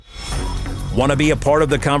Want to be a part of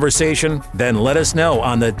the conversation? Then let us know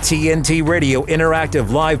on the TNT Radio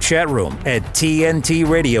Interactive Live chat room at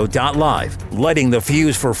tntradio.live. Lighting the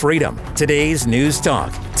fuse for freedom. Today's News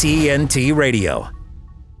Talk, TNT Radio.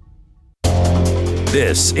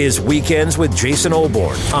 This is Weekends with Jason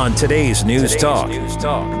Olbourne on Today's News Talk,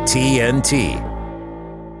 TNT.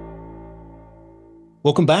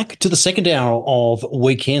 Welcome back to the second hour of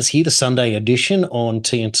Weekends here, the Sunday edition on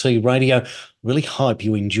TNT Radio. Really hope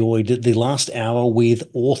you enjoyed the last hour with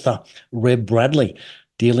author Reb Bradley,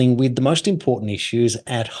 dealing with the most important issues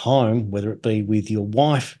at home, whether it be with your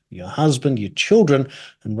wife, your husband, your children,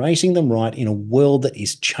 and raising them right in a world that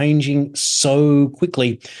is changing so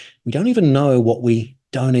quickly. We don't even know what we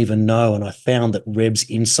don't even know. And I found that Reb's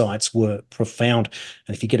insights were profound.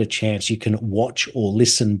 And if you get a chance, you can watch or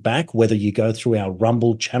listen back, whether you go through our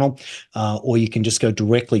Rumble channel or you can just go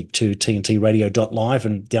directly to tntradio.live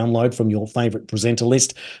and download from your favorite presenter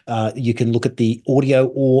list. You can look at the audio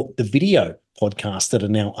or the video podcasts that are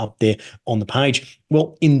now up there on the page.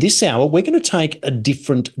 Well, in this hour, we're going to take a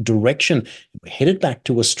different direction. We're headed back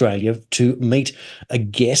to Australia to meet a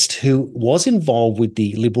guest who was involved with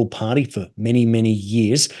the Liberal Party for many, many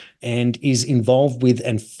years and is involved with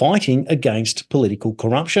and fighting against political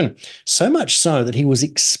corruption. So much so that he was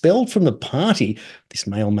expelled from the party. This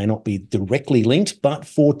may or may not be directly linked, but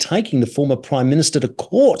for taking the former Prime Minister to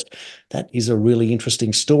court. That is a really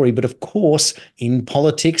interesting story. But of course, in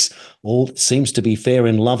politics, all seems to be fair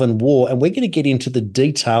in love and war. And we're going to get into the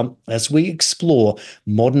detail as we explore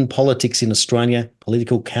modern politics in Australia,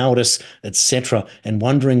 political cowardice, etc., and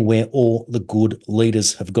wondering where all the good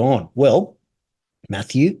leaders have gone. Well,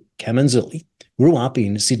 Matthew Camenzuli grew up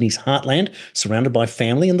in Sydney's heartland, surrounded by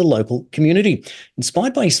family and the local community.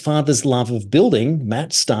 Inspired by his father's love of building,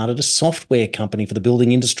 Matt started a software company for the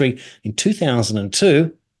building industry in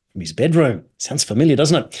 2002 from his bedroom. Sounds familiar,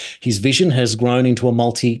 doesn't it? His vision has grown into a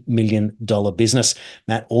multi-million-dollar business.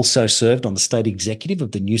 Matt also served on the state executive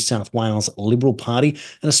of the New South Wales Liberal Party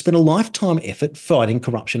and has spent a lifetime effort fighting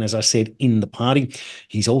corruption, as I said, in the party.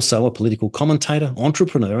 He's also a political commentator,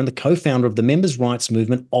 entrepreneur, and the co-founder of the members' rights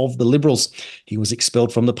movement of the Liberals. He was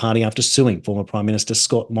expelled from the party after suing former Prime Minister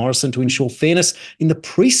Scott Morrison to ensure fairness in the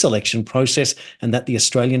pre-selection process and that the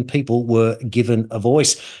Australian people were given a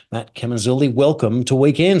voice. Matt Camenzuli, welcome to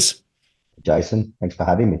Weekends. Jason, thanks for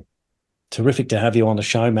having me. Terrific to have you on the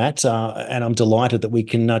show, Matt, and I'm delighted that we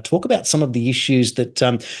can talk about some of the issues that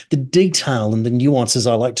the detail and the nuances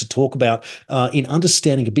I like to talk about in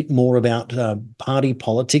understanding a bit more about party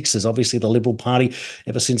politics, as obviously the Liberal Party,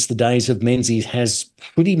 ever since the days of Menzies, has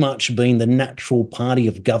pretty much been the natural party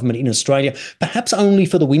of government in Australia, perhaps only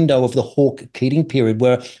for the window of the Hawke-Keating period,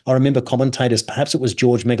 where I remember commentators, perhaps it was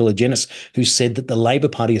George Megalogenis, who said that the Labor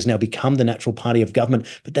Party has now become the natural party of government,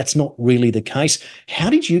 but that's not really the case. How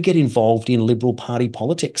did you get involved in Liberal Party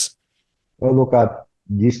politics? Well, look, I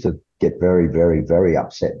used to get very, very, very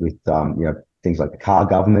upset with things like the Carr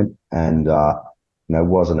government, and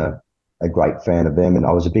wasn't a great fan of them. And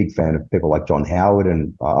I was a big fan of people like John Howard,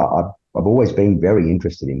 and I've always been very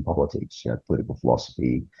interested in politics, political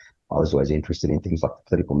philosophy. I was always interested in things like the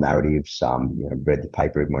political narratives. Read the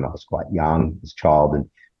paper when I was quite young as a child, and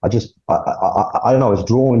I don't know, I was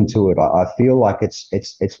drawn to it. I feel like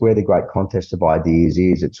it's where the great contest of ideas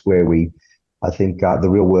is. It's where I think the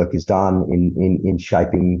real work is done in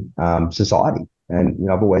shaping society.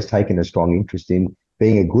 And I've always taken a strong interest in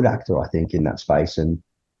being a good actor, I think, in that space. And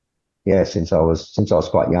yeah, since I was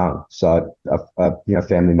quite young. So a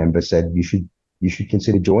family member said you should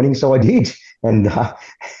consider joining. So I did, and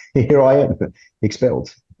here I am,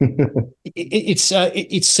 expelled.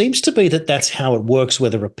 It seems to be that that's how it works,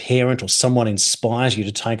 whether a parent or someone inspires you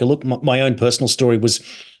to take a look. My own personal story was,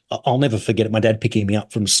 I'll never forget it, my dad picking me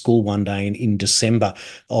up from school one day in December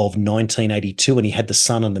of 1982, and he had the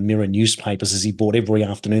Sun and the Mirror newspapers, as he bought every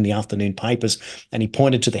afternoon, the afternoon papers, and he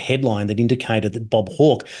pointed to the headline that indicated that Bob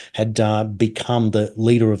Hawke had become the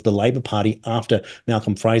leader of the Labor Party after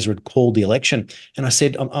Malcolm Fraser had called the election. And I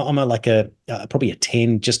said, I'm probably a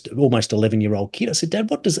 10, just almost 11-year-old kid. I said, Dad,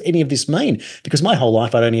 what does any of this mean? Because my whole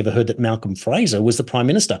life I'd only ever heard that Malcolm Fraser was the Prime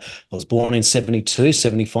Minister. I was born in 72,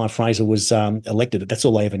 75, Fraser was elected. That's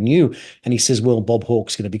all I ever knew. And he says, well, Bob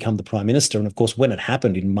Hawke's going to become the Prime Minister. And of course, when it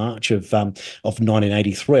happened in March of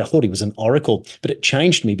 1983, I thought he was an oracle, but it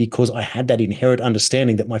changed me because I had that inherent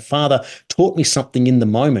understanding that my father taught me something in the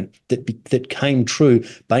moment that came true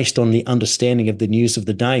based on the understanding of the news of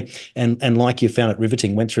the day. And like you found it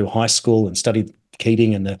riveting, went through high school and studied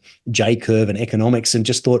Keating and the J curve and economics, and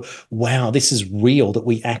just thought, wow, this is real, that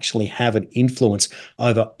we actually have an influence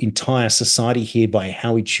over entire society here by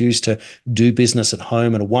how we choose to do business at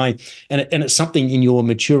home and away. And it's something in your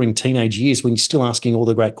maturing teenage years when you're still asking all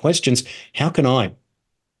the great questions, how can I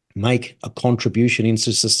make a contribution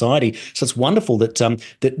into society? So it's wonderful that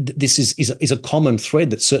that this is a common thread,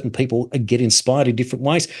 that certain people get inspired in different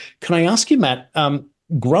ways. Can I ask you, Matt,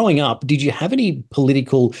 growing up, did you have any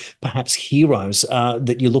political, perhaps, heroes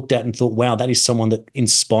that you looked at and thought, wow, that is someone that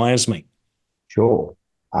inspires me? Sure.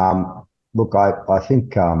 Look, I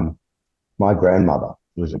think my grandmother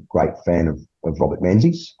was a great fan of Robert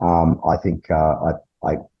Menzies. I think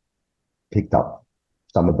I picked up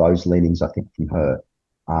some of those leanings, I think, from her.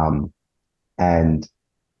 And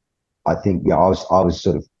I think, I was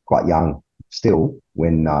sort of quite young still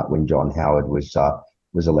when John Howard was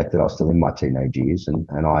elected. I was still in my teenage years, and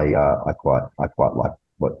I quite liked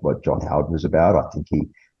what John Howard was about. I think he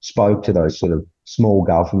spoke to those sort of small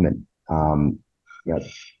government,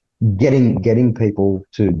 getting people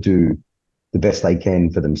to do the best they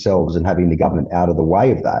can for themselves, and having the government out of the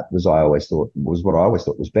way of that was what I always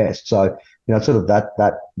thought was best. So, sort of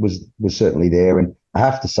that was certainly there. And I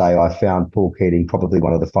have to say, I found Paul Keating probably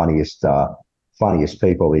one of the funniest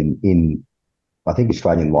people in I think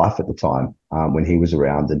Australian life at the time, when he was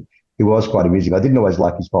around, and he was quite amusing. I didn't always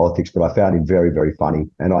like his politics, but I found him very, very funny.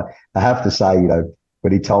 And I have to say,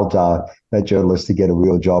 when he told that journalist to get a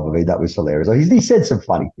real job, I mean, that was hilarious. He said some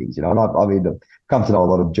funny things, and I mean, I've come to know a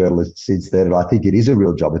lot of journalists since then, and I think it is a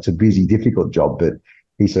real job. It's a busy, difficult job, but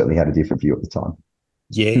he certainly had a different view at the time.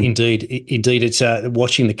 Yeah, indeed. It's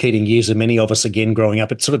watching the Keating years, and many of us, again, growing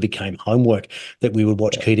up, it sort of became homework that we would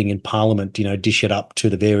watch Keating in Parliament, dish it up to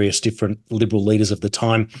the various different Liberal leaders of the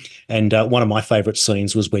time. And one of my favourite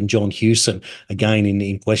scenes was when John Hewson, again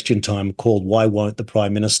in question time, called, "Why won't the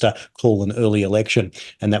Prime Minister call an early election?"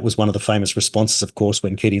 And that was one of the famous responses, of course,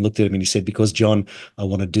 when Keating looked at him and he said, "Because, John, I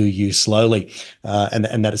want to do you slowly."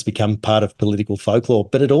 And that has become part of political folklore.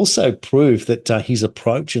 But it also proved that his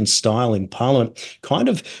approach and style in Parliament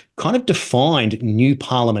kind of defined new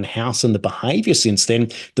Parliament House and the behaviour since then,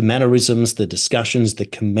 the mannerisms, the discussions, the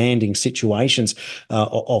commanding situations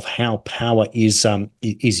of how power is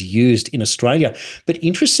used in Australia. But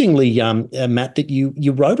interestingly, Matt, that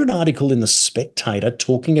you wrote an article in The Spectator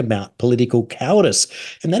talking about political cowardice,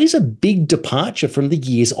 and that is a big departure from the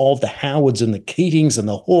years of the Howards and the Keatings and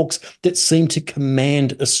the Hawkes that seem to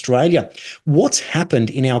command Australia. What's happened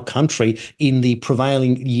in our country in the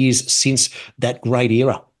prevailing years since that great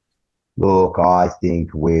era? Look, I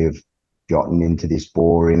think we've gotten into this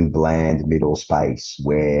boring, bland middle space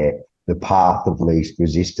where the path of least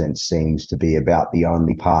resistance seems to be about the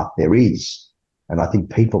only path there is. And I think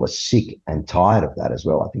people are sick and tired of that as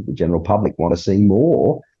well. I think the general public want to see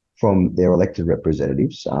more from their elected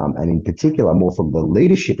representatives, and in particular more from the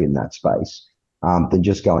leadership in that space, than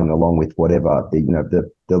just going along with whatever the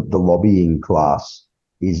lobbying class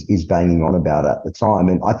is banging on about at the time.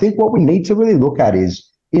 And I think what we need to really look at is,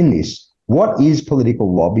 in this, what is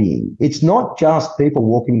political lobbying? It's not just people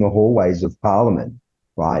walking the hallways of Parliament,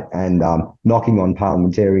 right, and knocking on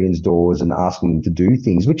parliamentarians' doors and asking them to do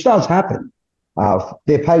things, which does happen.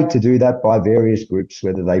 They're paid to do that by various groups,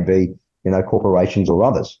 whether they be, corporations or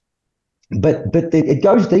others. But it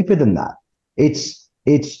goes deeper than that. It's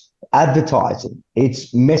advertising,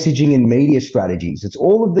 it's messaging and media strategies. It's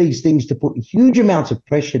all of these things to put huge amounts of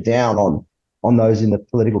pressure down on those in the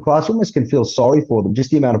political class. You almost can feel sorry for them,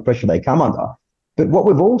 just the amount of pressure they come under. But what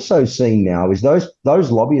we've also seen now is those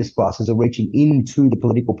lobbyist classes are reaching into the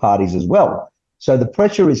political parties as well. So the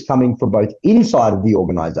pressure is coming from both inside of the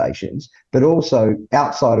organisations, but also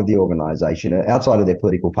outside of the organisation, outside of their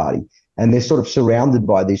political party. And they're sort of surrounded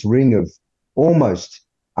by this ring of almost,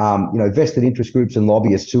 vested interest groups and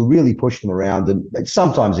lobbyists who really push them around. And it's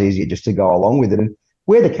sometimes easier just to go along with it. And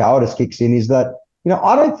where the cowardice kicks in is that,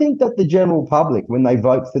 I don't think that the general public, when they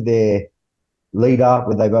vote for their leader,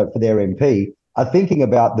 when they vote for their MP, are thinking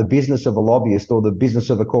about the business of a lobbyist or the business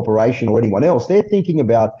of a corporation or anyone else. They're thinking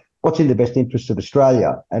about what's in the best interests of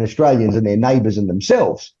Australia and Australians and their neighbours and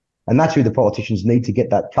themselves. And that's who the politicians need to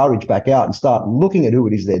get that courage back out and start looking at who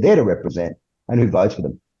it is they're there to represent and who votes for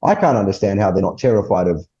them. I can't understand how they're not terrified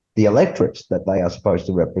of the electorates that they are supposed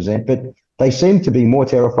to represent, but they seem to be more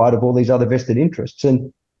terrified of all these other vested interests.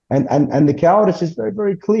 And the cowardice is very,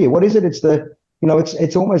 very clear. What is it? It's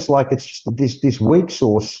it's almost like it's just this weak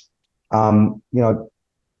source.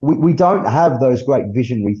 We don't have those great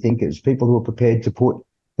visionary thinkers, people who are prepared to put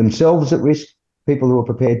themselves at risk, people who are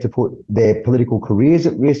prepared to put their political careers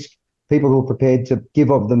at risk, people who are prepared to give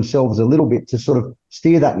of themselves a little bit to sort of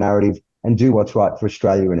steer that narrative and do what's right for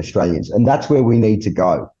Australia and Australians. And that's where we need to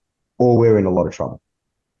go, or we're in a lot of trouble.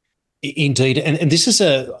 Indeed. And this is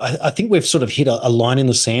I think we've sort of hit a line in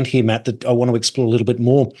the sand here, Matt, that I want to explore a little bit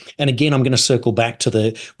more. And again, I'm going to circle back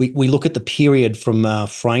to we look at the period from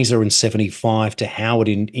Fraser in 75 to Howard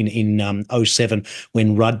in 07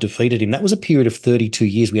 when Rudd defeated him. That was a period of 32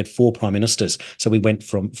 years. We had 4 prime ministers. So we went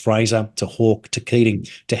from Fraser to Hawke to Keating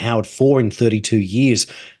to Howard, 4 in 32 years.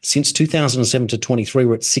 Since 2007 to 23,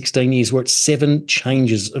 we're at 16 years. We're at 7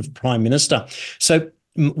 changes of prime minister. So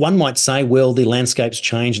one might say, well, the landscape's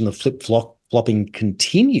changed and the flip-flopping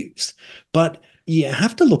continues. But you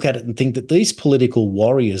have to look at it and think that these political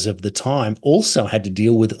warriors of the time also had to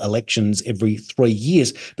deal with elections every 3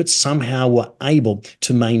 years, but somehow were able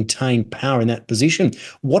to maintain power in that position.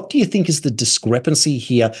 What do you think is the discrepancy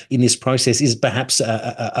here in this process? Is perhaps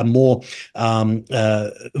a more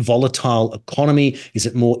volatile economy? Is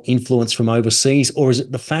it more influence from overseas? Or is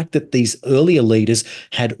it the fact that these earlier leaders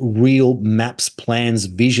had real maps, plans,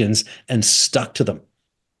 visions, and stuck to them?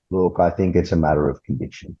 Look, I think it's a matter of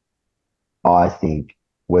conviction. I think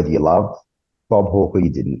whether you love Bob Hawke or you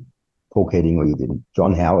didn't, Paul Keating or you didn't,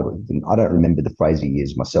 John Howard or you didn't, I don't remember the Fraser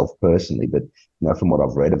years myself personally, but from what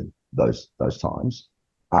I've read of those times,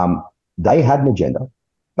 they had an agenda,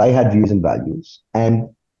 they had views and values, and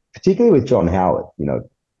particularly with John Howard, no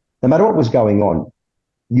matter what was going on,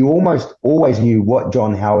 you almost always knew what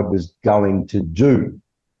John Howard was going to do.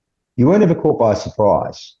 You weren't ever caught by a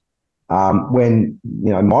surprise. When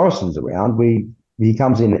Morrison's around, he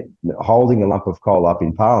comes in holding a lump of coal up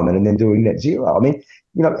in Parliament and then doing net zero. I mean,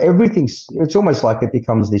 it's almost like it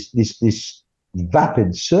becomes this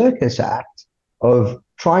vapid circus act of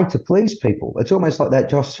trying to please people. It's almost like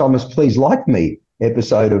that Josh Thomas Please Like Me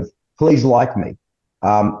episode of Please Like Me.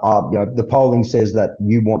 The polling says that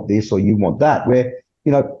you want this or you want that, where,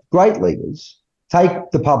 great leaders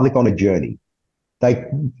take the public on a journey. I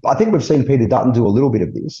think we've seen Peter Dutton do a little bit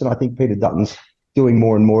of this, and I think Peter Dutton's doing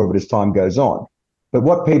more and more of it as time goes on. But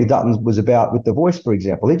what Peter Dutton was about with The Voice, for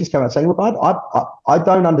example, he just came out saying, look, I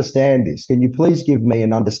don't understand this. Can you please give me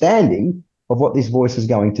an understanding of what this voice is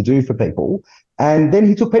going to do for people? And then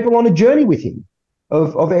he took people on a journey with him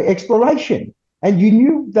of exploration. And you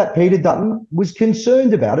knew that Peter Dutton was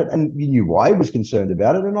concerned about it, and you knew why he was concerned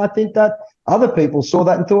about it. And I think that other people saw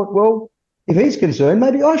that and thought, well, if he's concerned,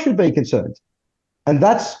 maybe I should be concerned. And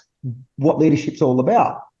that's what leadership's all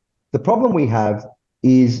about. The problem we have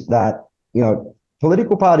is that,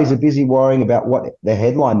 political parties are busy worrying about what the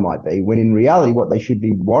headline might be, when in reality, what they should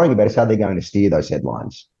be worrying about is how they're going to steer those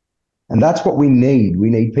headlines. And that's what we need.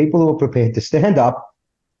 We need people who are prepared to stand up,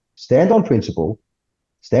 stand on principle,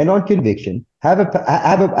 stand on conviction, have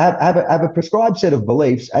a prescribed set of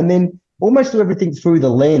beliefs, and then almost do everything through the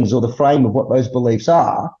lens or the frame of what those beliefs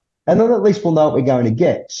are. And then at least we'll know what we're going to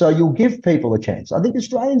get. So you'll give people a chance. I think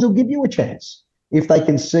Australians will give you a chance if they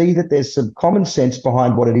can see that there's some common sense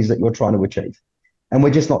behind what it is that you're trying to achieve. And we're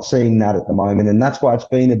just not seeing that at the moment. And that's why it's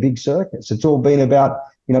been a big circus. It's all been about,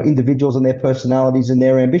 individuals and their personalities and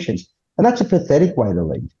their ambitions. And that's a pathetic way to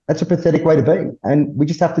lead. That's a pathetic way to be. And we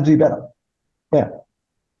just have to do better. Yeah.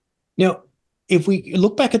 Now, if we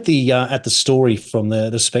look back at the story from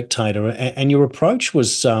the Spectator, and your approach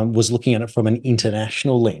was looking at it from an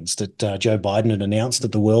international lens, that Joe Biden had announced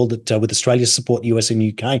that the world that with Australia's support, the US and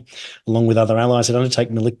UK, along with other allies, had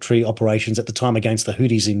undertaken military operations at the time against the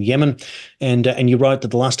Houthis in Yemen, and you wrote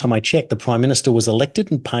that the last time I checked, the Prime Minister was elected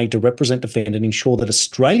and paid to represent, defend, and ensure that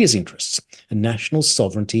Australia's interests and national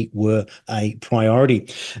sovereignty were a priority.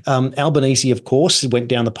 Albanese, of course, went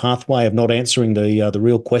down the pathway of not answering the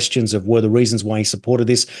real questions of were the reasons why he supported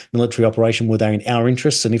this military operation, were they in our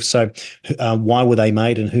interests? And if so, why were they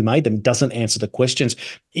made and who made them? Doesn't answer the questions.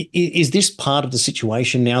 Is this part of the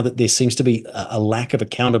situation now that there seems to be a lack of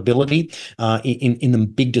accountability in the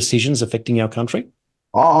big decisions affecting our country?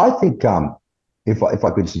 I think if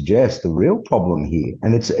I could suggest, the real problem here,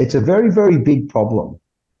 and it's a very, very big problem,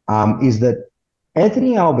 is that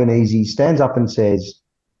Anthony Albanese stands up and says,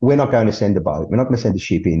 we're not going to send a boat. We're not going to send a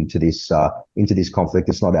ship into this conflict.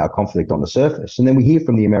 It's not our conflict on the surface. And then we hear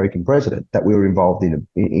from the American president that we were involved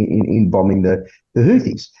in bombing the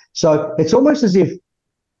Houthis. So it's almost as if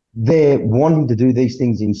they're wanting to do these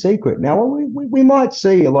things in secret. Now, we might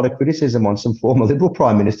see a lot of criticism on some former Liberal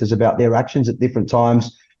prime ministers about their actions at different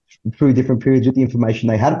times through different periods with the information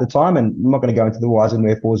they had at the time. And I'm not going to go into the whys and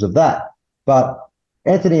wherefores of that. But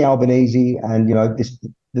Anthony Albanese and,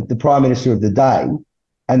 the prime minister of the day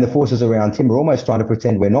and the forces around him are almost trying to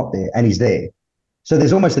pretend we're not there, and he's there. So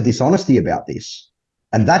there's almost a dishonesty about this.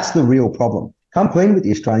 And that's the real problem. Come clean with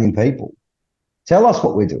the Australian people. Tell us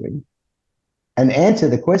what we're doing and answer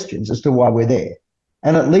the questions as to why we're there.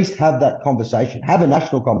 and at least have that conversation, have a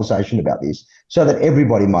national conversation about this so that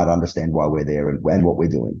everybody might understand why we're there and what we're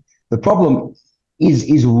doing. The problem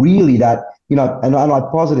is really that, and I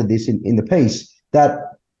posited this in the piece, that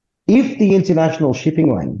if the international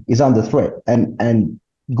shipping lane is under threat and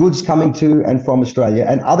goods coming to and from Australia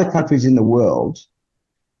and other countries in the world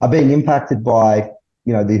are being impacted by,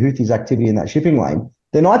 the Houthis' activity in that shipping lane,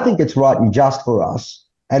 then I think it's right and just for us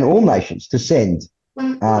and all nations to send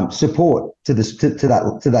support to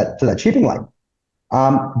that shipping lane.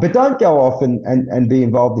 But don't go off and be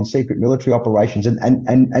involved in secret military operations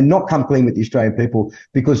and not come clean with the Australian people,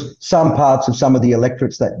 because some parts of some of the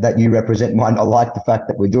electorates that you represent might not like the fact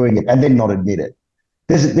that we're doing it and then not admit it.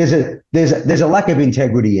 There's a lack of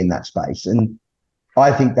integrity in that space, and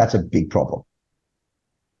I think that's a big problem.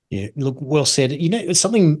 Yeah, look, well said.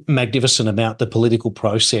 Something magnificent about the political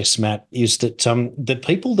process, Matt, is that the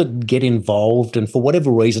people that get involved, and for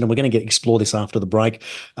whatever reason, and we're going to explore this after the break,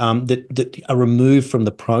 that are removed from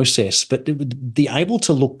the process, but be able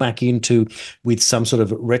to look back into with some sort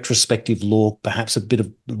of retrospective look, perhaps a bit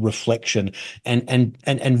of reflection, and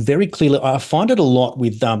very clearly, I find it a lot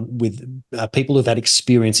with people who've had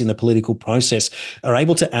experience in the political process are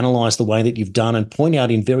able to analyse the way that you've done and point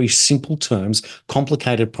out in very simple terms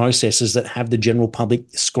complicated processes that have the general public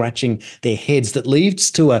scratching their heads, that leads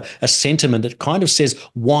to a sentiment that kind of says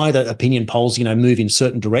why the opinion polls, move in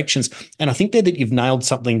certain directions. And I think that you've nailed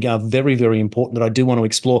something very, very important that I do want to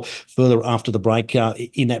explore further after the break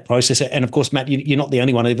in that process. And of course, Matt, you're not the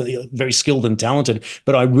only one, you're very skilled and talented,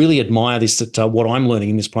 but I really admire this, that what I'm learning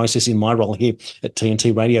in this process in my role here at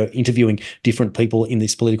TNT Radio, interviewing different people in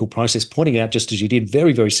this political process, pointing out, just as you did,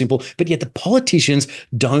 very, very simple, but yet the politicians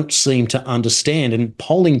don't seem to understand, and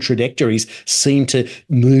polling trajectories seem to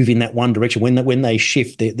move in that one direction. When they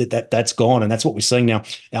shift, that's gone, and that's what we're seeing now.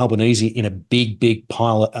 Albanese in a big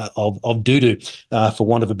pile of doo-doo, for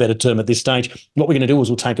want of a better term at this stage. What we're going to do is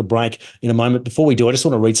we'll take a break in a moment. Before we do, I just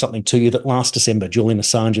want to read something to you that last December, Julian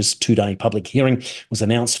Assange's 2-day public hearing was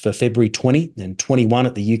announced for February 20 and 21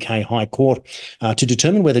 at the UK High Court to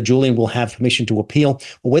determine whether Julian will have permission to appeal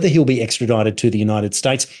or whether he'll be extradited to the United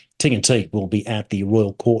States. TNT will be at the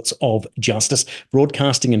Royal Courts of Justice,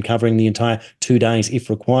 broadcasting and covering the entire 2 days if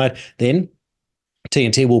required. Then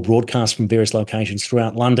TNT will broadcast from various locations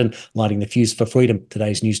throughout London, lighting the fuse for freedom.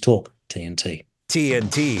 Today's News Talk, TNT.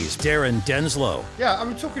 TNT's Darren Denslow. Yeah,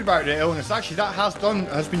 I'm talking about the illness. Actually, that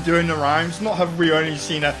has been doing the rounds. Not have we only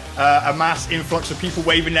seen a mass influx of people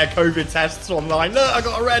waving their COVID tests online. Look, I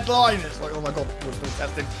got a red line. It's like, oh my God, people are still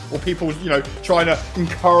testing. Or people, trying to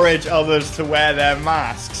encourage others to wear their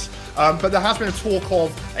masks. But there has been a talk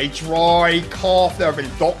of a dry cough. There have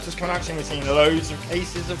been doctors coming out saying we're seeing loads of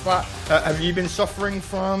cases of that. Have you been suffering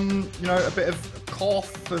from, a bit of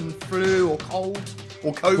cough and flu or cold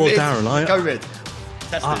or COVID? Well, Darren, COVID.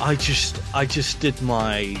 I just did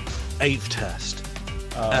my 8th test,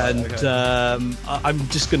 I'm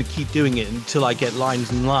just going to keep doing it until I get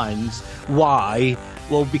lines and lines. Why?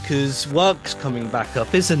 Well, because work's coming back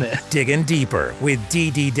up, isn't it? Digging deeper with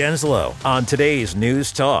D.D. Denslow on today's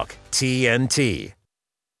News Talk, TNT.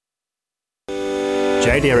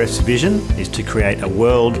 JDRF's vision is to create a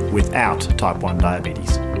world without type 1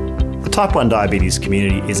 diabetes. The type 1 diabetes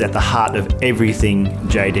community is at the heart of everything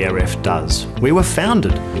JDRF does. We were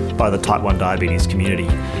founded by the type 1 diabetes community.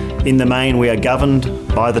 In the main, we are governed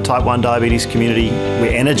by the type 1 diabetes community,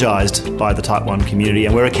 we're energised by the type 1 community,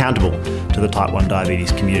 and we're accountable to the type 1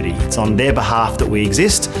 diabetes community. It's on their behalf that we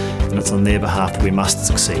exist, and it's on their behalf that we must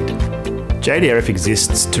succeed. JDRF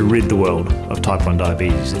exists to rid the world of type 1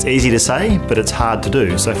 diabetes. It's easy to say, but it's hard to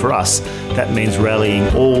do. So for us, that means rallying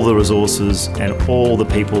all the resources and all the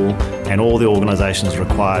people and all the organisations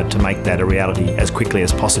required to make that a reality as quickly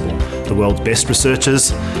as possible. The world's best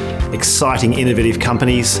researchers, exciting innovative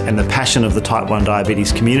companies, and the passion of the type 1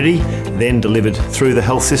 diabetes community, then delivered through the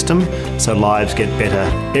health system so lives get better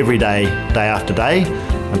every day, day after day,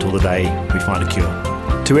 until the day we find a cure.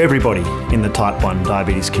 To everybody in the type 1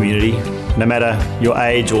 diabetes community, no matter your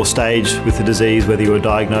age or stage with the disease, whether you were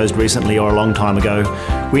diagnosed recently or a long time ago,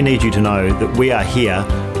 we need you to know that we are here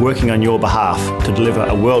working on your behalf to deliver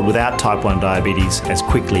a world without type 1 diabetes as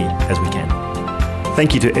quickly as we can.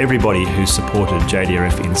 Thank you to everybody who supported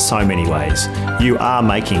JDRF in so many ways. You are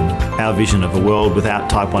making our vision of a world without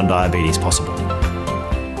type 1 diabetes possible.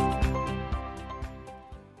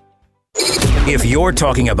 If you're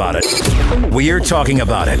talking about it, we're talking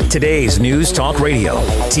about it. Today's News Talk Radio,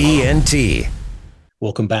 TNT.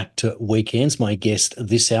 Welcome back to Weekends. My guest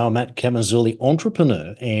this hour, Matt Camenzuli,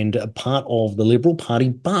 entrepreneur and a part of the Liberal Party,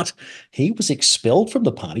 but he was expelled from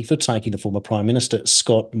the party for taking the former Prime Minister,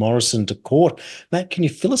 Scott Morrison, to court. Matt, can you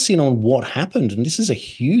fill us in on what happened? And this is a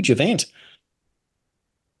huge event.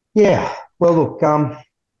 Yeah. Well, look,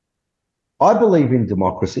 I believe in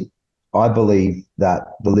democracy. I believe that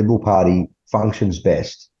the Liberal Party functions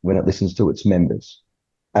best when it listens to its members.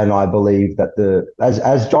 And I believe that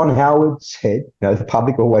as John Howard said, the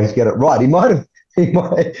public always get it right. He might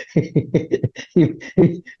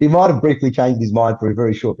have briefly changed his mind for a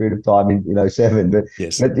very short period of time in 2007, but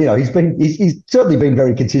Yes. but he's certainly been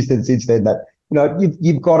very consistent since then. That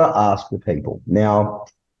you've got to ask the people. Now,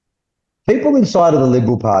 people inside of the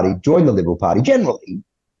Liberal Party join the Liberal Party generally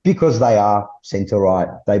because they are centre-right.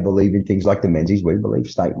 They believe in things like the Menzies We Believe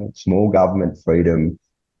statement, small government, freedom,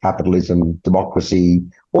 capitalism, democracy,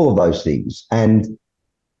 all of those things. And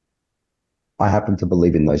I happen to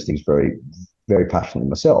believe in those things very, very passionately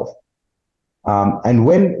myself. And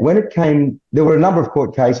when it came, there were a number of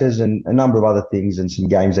court cases and a number of other things and some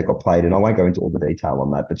games that got played, and I won't go into all the detail on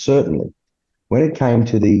that, but certainly when it came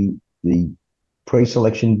to the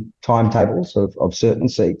pre-selection timetables of certain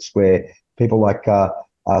seats where people like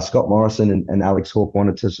Scott Morrison and Alex Hawke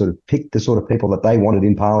wanted to sort of pick the sort of people that they wanted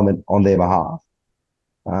in Parliament on their behalf,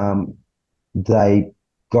 they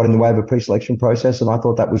got in the way of a pre-selection process, and I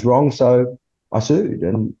thought that was wrong. So I sued,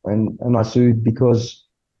 and I sued because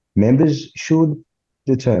members should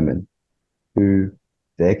determine who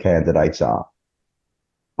their candidates are.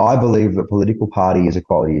 I believe a political party is a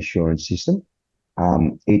quality assurance system.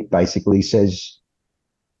 It basically says,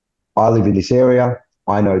 I live in this area,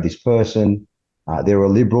 I know this person, they're a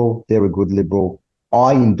Liberal, they're a good Liberal,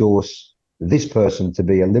 I endorse this person to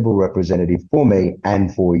be a Liberal representative for me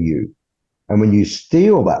and for you. And when you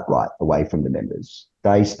steal that right away from the members,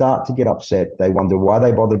 they start to get upset. They wonder why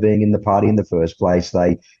they bother being in the party in the first place.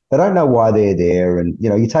 They don't know why they're there. And,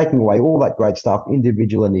 you're taking away all that great stuff,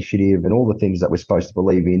 individual initiative and all the things that we're supposed to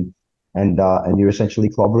believe in. And you're essentially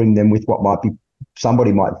clobbering them with what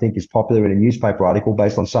somebody might think is popular in a newspaper article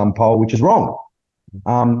based on some poll, which is wrong.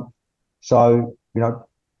 So,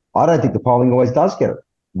 I don't think the polling always does get it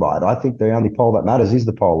right. I think the only poll that matters is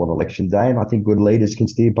the poll on election day. And I think good leaders can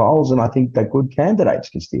steer polls. And I think that good candidates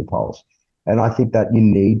can steer polls. And I think that you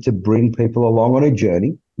need to bring people along on a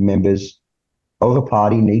journey. Members of a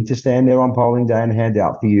party need to stand there on polling day and hand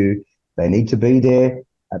out for you. They need to be there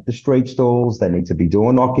at the street stalls. They need to be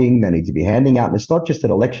door knocking. They need to be handing out. And it's not just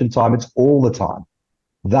at election time, it's all the time.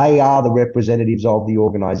 They are the representatives of the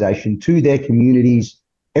organisation to their communities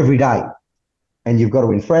every day. And you've got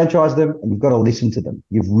to enfranchise them and you've got to listen to them.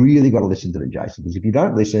 You've really got to listen to them, Jason, because if you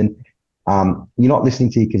don't listen, you're not listening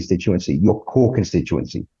to your constituency, your core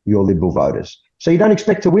constituency, your Liberal voters. So you don't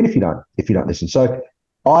expect to win if you don't listen. So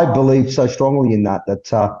I believe so strongly in that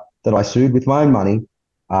I sued with my own money,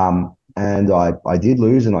 and I did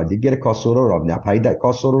lose, and I did get a cost order. I've now paid that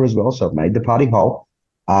cost order as well, so I've made the party whole.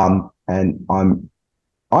 And I'm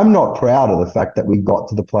not proud of the fact that we got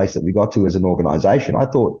to the place that we got to as an organisation. I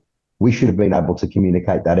thought we should have been able to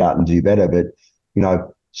communicate that out and do better. But,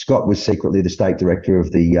 Scott was secretly the state director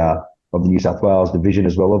of the New South Wales division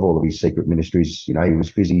as well of all of his secret ministries. He was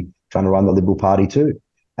busy trying to run the Liberal Party too.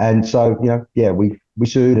 And so, we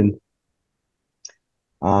sued, and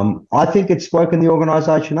I think it's woken the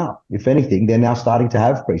organisation up. If anything, they're now starting to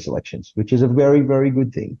have pre-selections, which is a very, very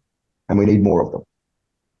good thing. And we need more of them.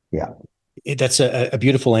 Yeah. That's a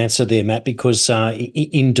beautiful answer there, Matt, because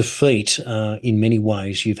in defeat, in many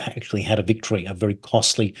ways, you've actually had a victory, a very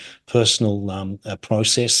costly personal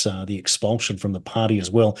process. The expulsion from the party as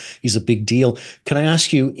well is a big deal. Can I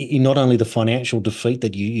ask you, in not only the financial defeat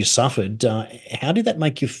that you suffered, how did that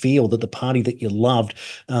make you feel that the party that you loved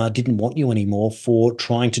didn't want you anymore for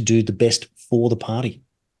trying to do the best for the party?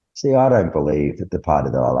 See, I don't believe that the party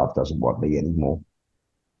that I love doesn't want me anymore.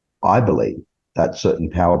 I believe that certain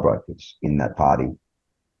power brokers in that party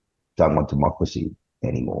don't want democracy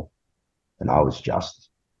anymore. And I was just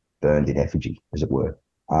burned in effigy, as it were.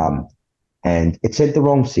 And it sent the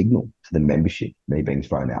wrong signal to the membership, me being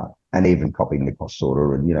thrown out, and even copying the cost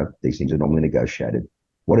order. And, these things are normally negotiated.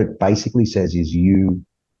 What it basically says is you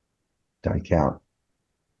don't count.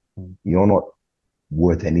 You're not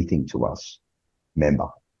worth anything to us, member.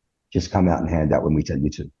 Just come out and hand out when we tell you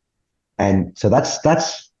to. And so that's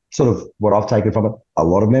sort of what I've taken from it. A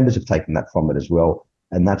lot of members have taken that from it as well.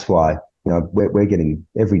 And that's why, we're getting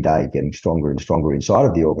every day getting stronger and stronger inside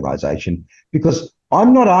of the organisation, because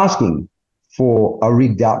I'm not asking for a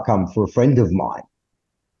rigged outcome for a friend of mine.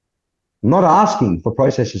 I'm not asking for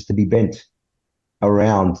processes to be bent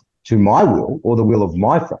around to my will or the will of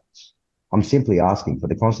my friends. I'm simply asking for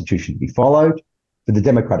the Constitution to be followed, for the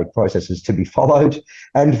democratic processes to be followed,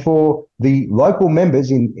 and for the local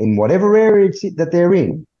members in whatever area that they're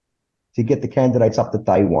in to get the candidates up that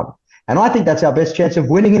they want. And I think that's our best chance of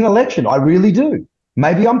winning an election. I really do.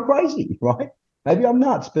 Maybe I'm crazy, right? Maybe I'm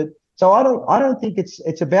nuts, but so I don't think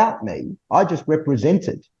it's about me. I just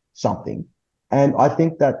represented something. And I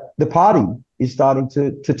think that the party is starting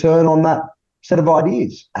to turn on that set of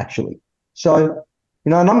ideas, actually. So,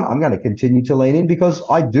 and I'm going to continue to lean in, because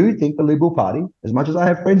I do think the Liberal Party, as much as I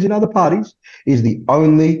have friends in other parties, is the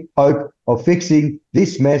only hope of fixing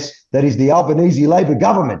this mess that is the Albanese Labor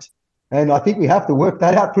government. And I think we have to work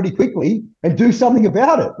that out pretty quickly and do something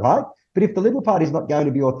about it, right? But if the Liberal Party is not going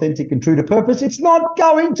to be authentic and true to purpose, it's not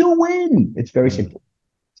going to win. It's very simple.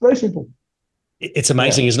 It's very simple. It's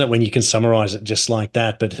amazing, isn't it, when you can summarize it just like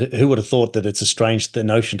that? But who would have thought that it's a strange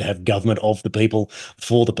notion to have government of the people,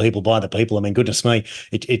 for the people, by the people? I mean, goodness me,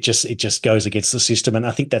 it just goes against the system. And I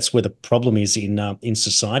think that's where the problem is in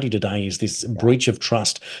society today, is this breach of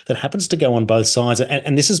trust that happens to go on both sides.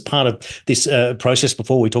 And this is part of this process.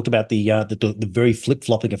 Before we talked about the very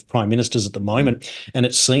flip-flopping of prime ministers at the moment, and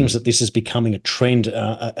it seems that this is becoming a trend,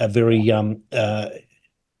 a very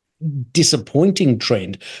disappointing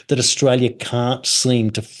trend, that Australia can't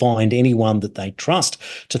seem to find anyone that they trust.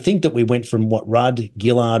 To think that we went from Rudd,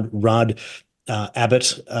 Gillard,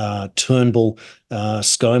 Abbott, Turnbull,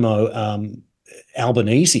 ScoMo,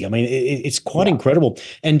 Albanese. I mean, it's quite incredible.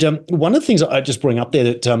 And one of the things I just bring up there,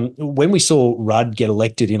 that when we saw Rudd get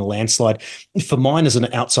elected in a landslide, for mine as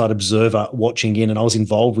an outside observer watching in, and I was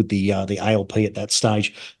involved with the ALP at that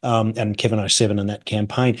stage, and Kevin 07 in that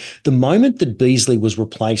campaign, the moment that Beazley was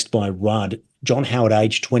replaced by Rudd, John Howard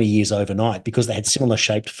aged 20 years overnight, because they had similar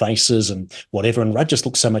shaped faces and whatever. And Rudd just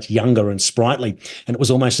looked so much younger and sprightly. And it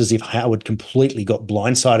was almost as if Howard completely got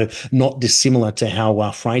blindsided, not dissimilar to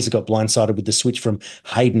how Fraser got blindsided with the switch from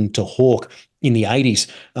Hayden to Hawke in the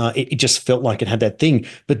 80s. It just felt like it had that thing.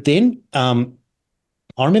 But then I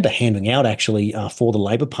remember handing out actually for the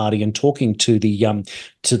Labor Party and talking to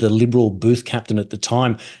the Liberal booth captain at the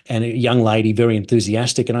time, and a young lady, very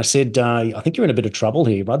enthusiastic. And I said, I think you're in a bit of trouble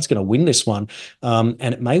here. Rudd's going to win this one.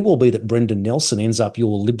 And it may well be that Brendan Nelson ends up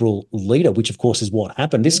your Liberal leader, which of course is what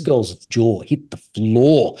happened. This girl's jaw hit the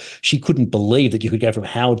floor. She couldn't believe that you could go from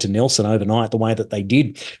Howard to Nelson overnight the way that they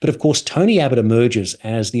did. But of course, Tony Abbott emerges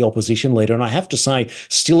as the opposition leader. And I have to say,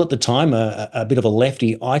 still at the time, a bit of a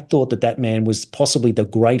lefty, I thought that man was possibly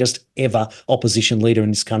the greatest ever opposition leader in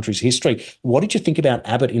this country's history. What did you think about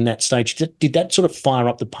Abbott in that stage? Did that sort of fire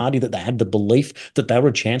up the party, that they had the belief that they were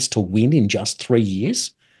a chance to win in just 3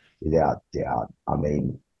 years? Without doubt. I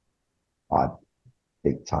mean, I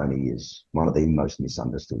think Tony is one of the most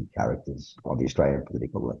misunderstood characters of the Australian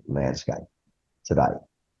political landscape today.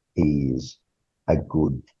 He is a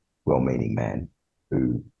good, well-meaning man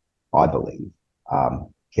who, I believe,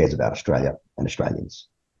 cares about Australia and Australians.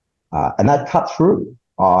 And that cut through.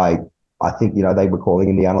 I think, they were calling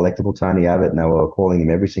him the unelectable Tony Abbott, and they were calling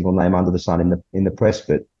him every single name under the sun in the press.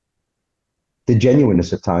 But the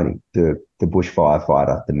genuineness of Tony, the bush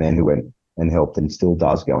firefighter, the man who went and helped and still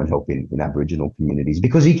does go and help in Aboriginal communities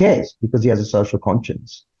because he cares, because he has a social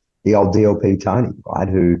conscience. The old DLP Tony, right,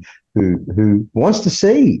 who wants to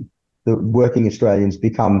see the working Australians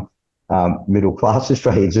become middle-class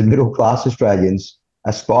Australians, and middle-class Australians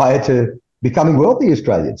aspire to becoming wealthy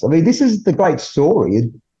Australians. I mean, this is the great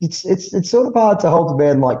story. It's sort of hard to hold a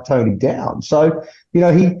man like Tony down. So,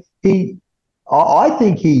 I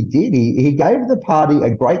think he did. He gave the party a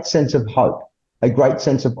great sense of hope, a great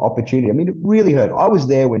sense of opportunity. I mean, it really hurt. I was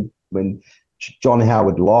there when John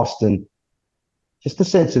Howard lost, and just a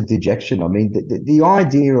sense of dejection. I mean, the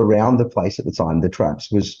idea around the place at the time, the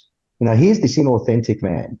Traps, was, here's this inauthentic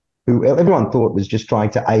man who everyone thought was just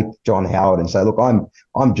trying to ape John Howard and say, look,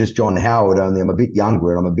 I'm just John Howard, only I'm a bit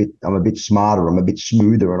younger and I'm a bit smarter, I'm a bit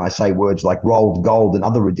smoother, and I say words like rolled gold and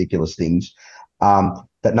other ridiculous things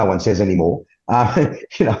that no one says anymore.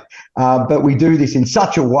 But we do this in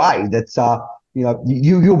such a way that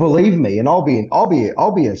you'll believe me, and I'll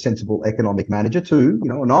be a sensible economic manager too,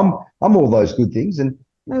 and I'm all those good things. And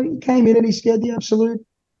he came in and he scared the absolute,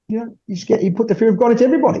 he put the fear of God into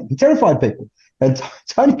everybody. He terrified people. And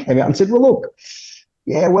Tony came out and said, well, look,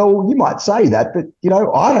 yeah, well, you might say that, but,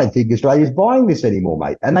 I don't think Australia's buying this anymore,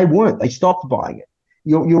 mate. And they weren't. They stopped buying it.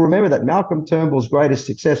 You'll remember that Malcolm Turnbull's greatest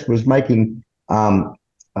success was making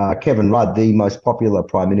Kevin Rudd the most popular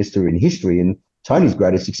prime minister in history. And Tony's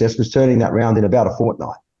greatest success was turning that round in about a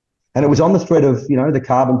fortnight. And it was on the thread of, the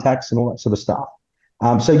carbon tax and all that sort of stuff.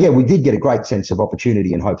 We did get a great sense of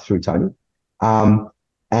opportunity and hope through Tony.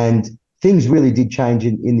 And things really did change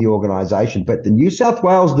in the organisation. But the New South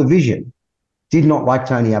Wales division did not like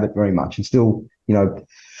Tony Abbott very much, and still,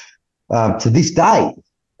 to this day,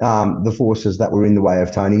 the forces that were in the way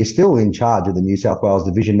of Tony are still in charge of the New South Wales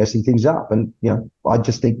division, messing things up. And, I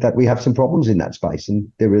just think that we have some problems in that space,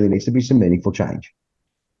 and there really needs to be some meaningful change.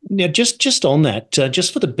 Now, just on that,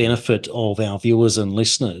 just for the benefit of our viewers and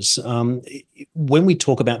listeners, when we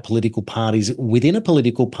talk about political parties, within a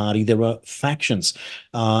political party, there are factions,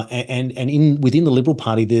 and within the Liberal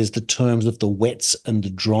Party, there's the terms of the wets and the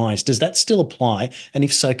dries. Does that still apply? And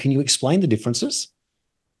if so, can you explain the differences?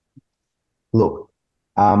 Look,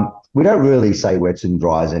 we don't really say wets and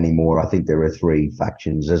dries anymore. I think there are 3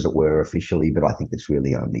 factions, as it were, officially, but I think it's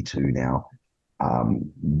really only 2 now.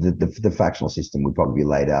 The factional system would probably be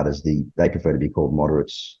laid out as they prefer to be called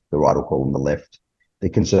moderates. The right will call them the left. The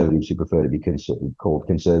conservatives who prefer to be called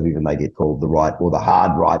conservative, and they get called the right or the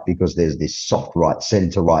hard right, because there's this soft right,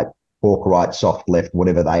 centre right, hawk right, soft left,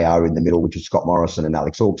 whatever they are in the middle, which is Scott Morrison and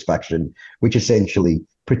Alex Hawke's faction, which essentially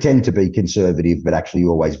pretend to be conservative, but actually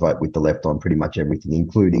always vote with the left on pretty much everything,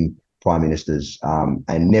 including prime ministers,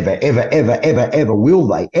 and never, ever, ever, ever, ever will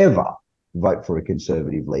they ever vote for a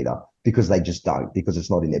conservative leader, because they just don't, because it's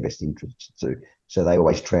not in their best interest to. So they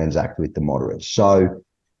always transact with the moderates. So,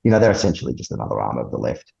 they're essentially just another arm of the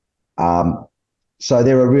left. So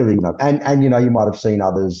there are really, and you might have seen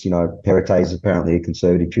others, Perrottet is apparently a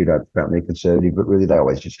conservative, Trudeau apparently a conservative, but really they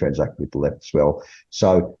always just transact with the left as well.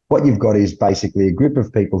 So what you've got is basically a group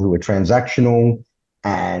of people who are transactional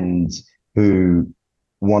and who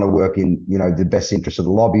want to work in, the best interest of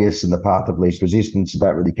the lobbyists and the path of least resistance,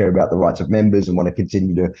 don't really care about the rights of members and want to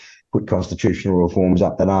continue to put constitutional reforms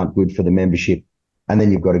up that aren't good for the membership. And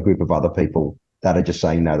then you've got a group of other people that are just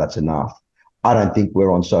saying, no, that's enough. I don't think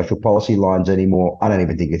we're on social policy lines anymore. I don't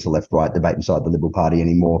even think it's a left-right debate inside the Liberal Party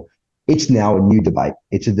anymore. It's now a new debate.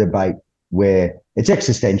 It's a debate where it's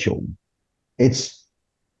existential. It's,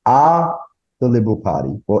 are the Liberal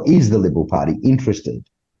Party, or is the Liberal Party interested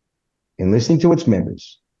in listening to its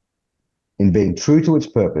members, in being true to its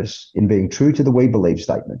purpose, in being true to the We Believe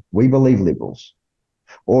statement? We believe Liberals.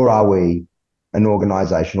 Or are we an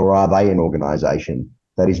organisation, or are they an organisation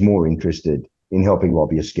that is more interested in helping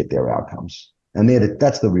lobbyists get their outcomes? And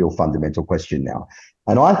that's the real fundamental question now.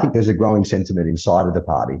 And I think there's a growing sentiment inside of the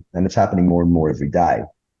party, and it's happening more and more every day,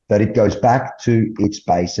 that it goes back to its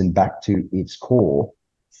base and back to its core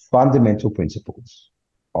fundamental principles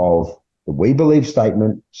of the We Believe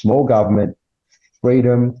statement, small government,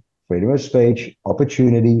 freedom of speech,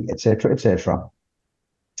 opportunity, etc., etc.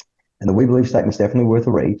 And the We Believe statement's definitely worth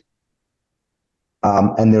a read.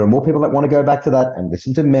 And there are more people that want to go back to that and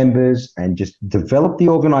listen to members and just develop the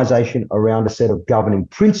organisation around a set of governing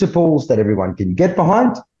principles that everyone can get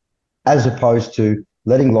behind, as opposed to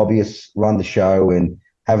letting lobbyists run the show and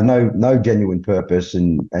have no genuine purpose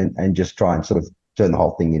and just try and sort of turn the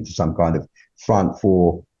whole thing into some kind of front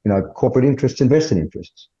for, corporate interests and vested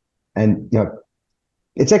interests. And,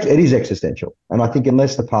 it is existential. And I think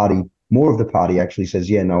unless more of the party actually says,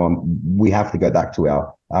 we have to go back to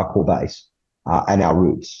our core base, and our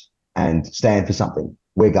roots and stand for something,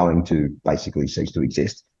 we're going to basically cease to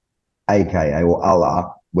exist, aka or a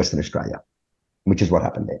la Western Australia, which is what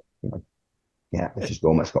happened there. It just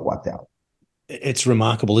almost got wiped out. It's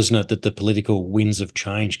remarkable, isn't it, that the political winds of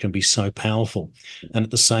change can be so powerful. And at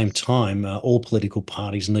the same time, all political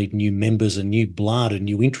parties need new members and new blood and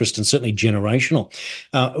new interest, and certainly generational.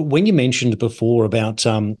 When you mentioned before about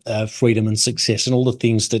freedom and success and all the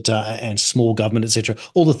things that, and small government, etc.,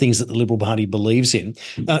 all the things that the Liberal Party believes in,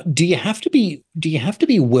 do you have to be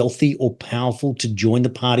wealthy or powerful to join the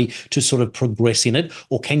party to sort of progress in it?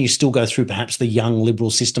 Or can you still go through perhaps the young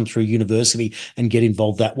Liberal system through university and get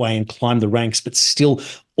involved that way and climb the ranks, but still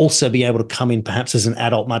also be able to come in perhaps as an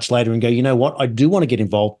adult much later and go, you know what, I do want to get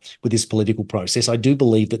involved with this political process. I do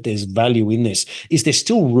believe that there's value in this. Is there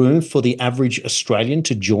still room for the average Australian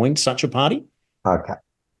to join such a party? Okay,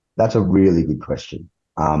 that's a really good question.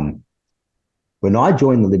 When I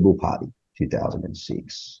joined the Liberal Party,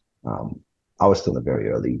 2006, I was still in the very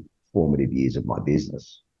early formative years of my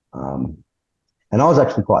business. And I was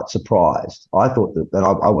actually quite surprised. I thought that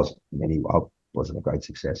I wasn't a great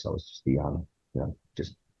success. I was just a young,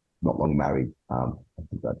 just not long married. I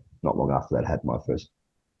think that not long after that had my first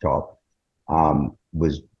child,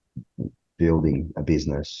 was building a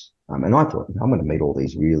business. And I thought, I'm going to meet all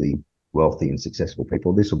these really wealthy and successful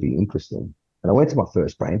people. This will be interesting. And I went to my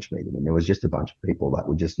first branch meeting, and there was just a bunch of people that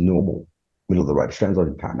were just normal, middle of the road Australians. I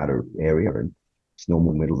was in Parramatta area, and it's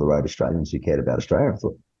normal middle of the road Australians who cared about Australia. I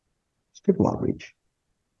thought, these people aren't rich.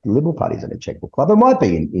 The Liberal Party's in a checkbook club. It might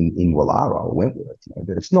be in Wallara or Wentworth,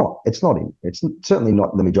 but it's certainly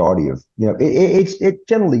not the majority of, it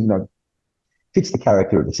generally, fits the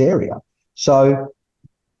character of this area. So,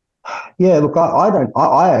 yeah, look,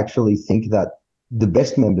 I actually think that the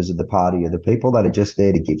best members of the party are the people that are just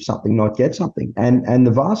there to give something, not get something. And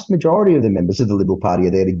the vast majority of the members of the Liberal Party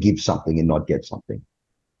are there to give something and not get something.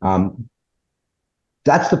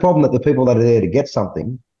 That's the problem that the people that are there to get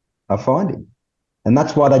something are finding. And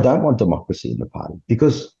that's why they don't want democracy in the party,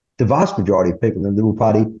 because the vast majority of people in the Liberal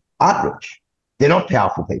Party aren't rich. They're not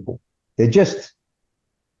powerful people. They're just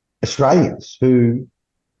Australians who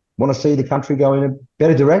want to see the country go in a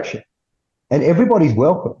better direction. And everybody's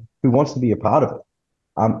welcome who wants to be a part of it.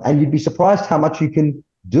 And you'd be surprised how much you can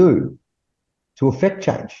do to affect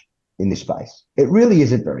change in this space. It really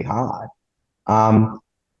isn't very hard.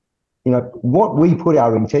 What we put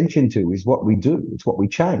our intention to is what we do. It's what we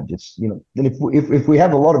change. It's, and if we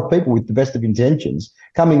have a lot of people with the best of intentions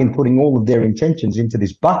coming and putting all of their intentions into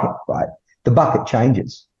this bucket, right, the bucket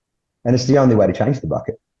changes. And it's the only way to change the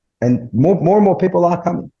bucket. And more and more people are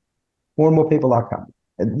coming. More and more people are coming.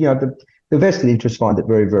 And, the vested interests find it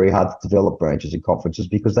very, very hard to develop branches and conferences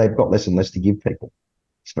because they've got less and less to give people.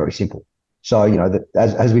 It's very simple. So,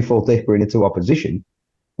 as we fall deeper into opposition,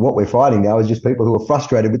 what we're fighting now is just people who are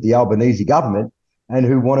frustrated with the Albanese government and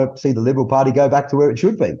who want to see the Liberal Party go back to where it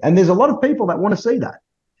should be. And there's a lot of people that want to see that.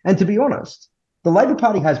 And to be honest, the Labor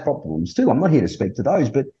Party has problems too. I'm not here to speak to those,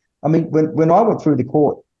 but I mean, when I went through the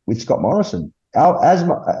court with Scott Morrison,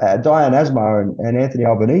 Diane Asma and Anthony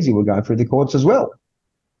Albanese were going through the courts as well.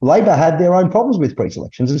 Labor had their own problems with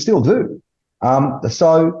pre-selections and still do.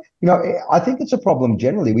 So, I think it's a problem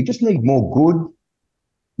generally. We just need more good,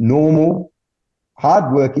 normal,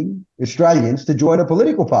 hardworking Australians to join a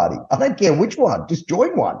political party. I don't care which one, just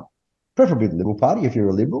join one. Preferably the Liberal Party if you're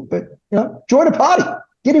a Liberal, but, join a party,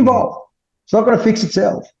 get involved. It's not going to fix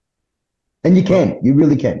itself. And you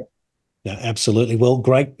really can. Yeah, absolutely. Well,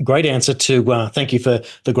 great answer to. Thank you for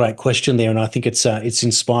the great question there, and I think it's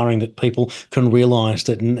inspiring that people can realise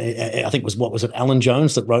that. And I think what was it, Alan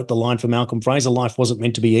Jones that wrote the line for Malcolm Fraser? Life wasn't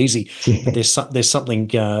meant to be easy. Yeah. But there's something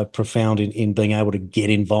profound in being able to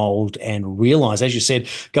get involved and realise, as you said,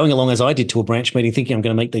 going along as I did to a branch meeting, thinking I'm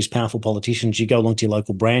going to meet these powerful politicians. You go along to your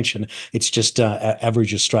local branch, and it's just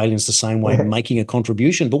average Australians the same way, making a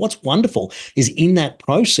contribution. But what's wonderful is in that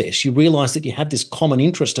process, you realise that you have this common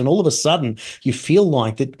interest, and all of a sudden you feel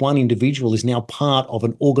like that one individual is now part of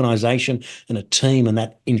an organisation and a team, and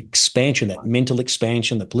that expansion, that mental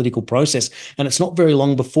expansion, the political process. And it's not very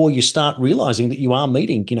long before you start realising that you are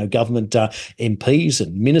meeting, government MPs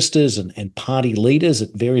and ministers and party leaders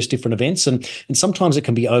at various different events. And sometimes it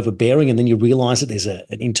can be overbearing, and then you realise that there's an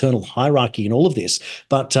internal hierarchy in all of this.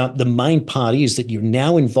 But the main part is that you're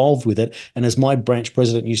now involved with it. And as my branch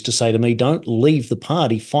president used to say to me, don't leave the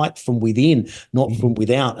party, fight from within, not from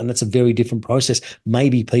without. And that's a very different process.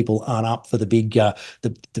 Maybe people aren't up for the big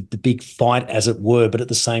the big fight, as it were, but at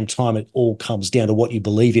the same time, it all comes down to what you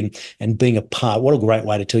believe in and being a part. What a great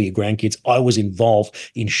way to tell your grandkids, I was involved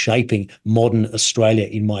in shaping modern Australia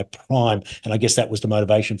in my prime. And I guess that was the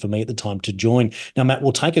motivation for me at the time to join. Now, Matt,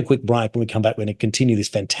 we'll take a quick break. When we come back, we're going to continue this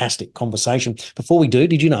fantastic conversation. Before we do,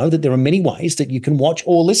 did you know that there are many ways that you can watch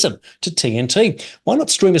or listen to TNT? Why not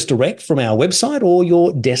stream us direct from our website or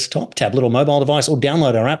your desktop, tablet or mobile device, or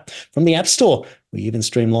download our app from the App Store? We even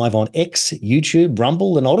stream live on X, YouTube,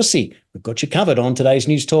 Rumble and Odyssey. We've got you covered on today's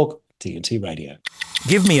News Talk, TNT Radio.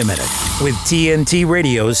 Give me a minute with TNT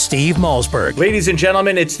Radio's Steve Malzberg. Ladies and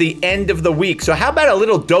gentlemen, it's the end of the week. So how about a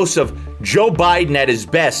little dose of Joe Biden at his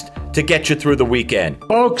best to get you through the weekend?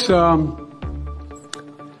 Folks, if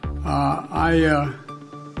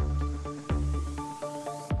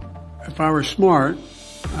I were smart,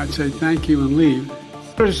 I'd say thank you and leave.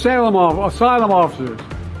 There's asylum officers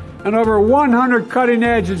and over 100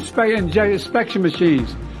 cutting-edge inspection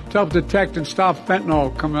machines to help detect and stop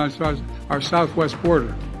fentanyl coming out our southwest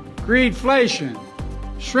border. Greedflation,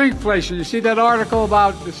 shrinkflation. You see that article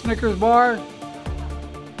about the Snickers bar?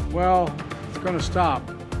 Well, it's going to stop.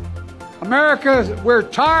 America, we're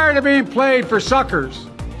tired of being played for suckers.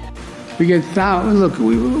 We get look.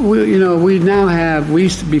 We now have. We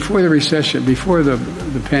used to, before the recession, before the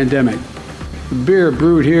pandemic. The beer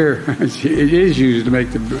brewed here, it is used to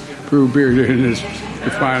make the brew beer in this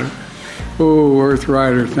refinery. Oh, Earth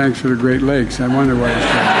Rider, thanks for the Great Lakes. I wonder why it's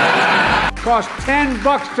that. Cost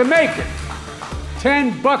 $10 to make it.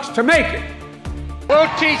 $10 to make it. We'll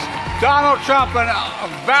teach Donald Trump a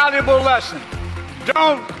valuable lesson.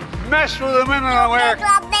 Don't mess with the women in America.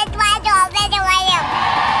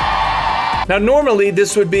 Now, normally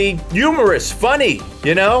this would be humorous, funny,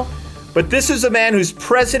 But this is a man who's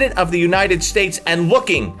president of the United States and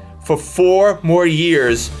looking for 4 more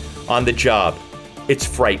years on the job. It's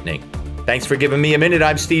frightening. Thanks for giving me a minute.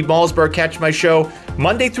 I'm Steve Malzberg. Catch my show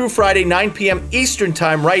Monday through Friday, 9 p.m. Eastern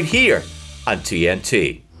Time, right here on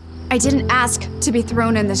TNT. I didn't ask to be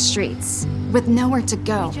thrown in the streets with nowhere to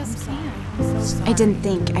go. I didn't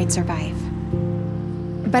think I'd survive.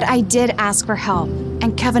 But I did ask for help,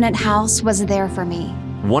 and Covenant House was there for me.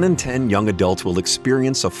 1 in 10 young adults will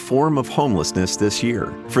experience a form of homelessness this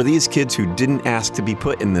year. For these kids who didn't ask to be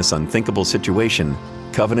put in this unthinkable situation,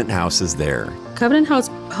 Covenant House is there. Covenant House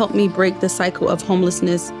helped me break the cycle of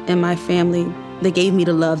homelessness in my family. They gave me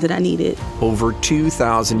the love that I needed. Over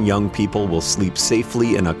 2,000 young people will sleep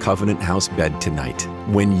safely in a Covenant House bed tonight.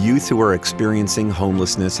 When youth who are experiencing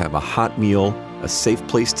homelessness have a hot meal, a safe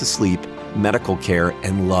place to sleep, medical care,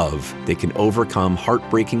 and love, they can overcome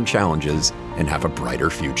heartbreaking challenges and have a brighter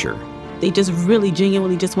future. They just really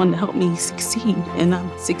genuinely just wanted to help me succeed, and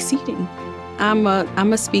I'm succeeding. I'm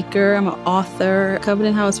a speaker, I'm an author.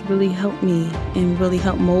 Covenant House really helped me and really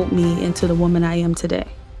helped mold me into the woman I am today.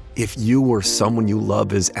 If you or someone you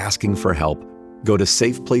love is asking for help, go to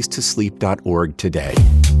safeplacetosleep.org today.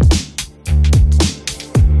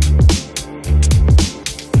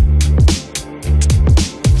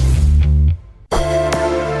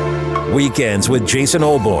 Weekends with Jason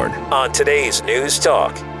Olbourne on today's News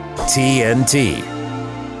Talk, TNT.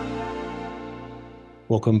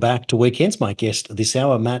 Welcome back to Weekends. My guest this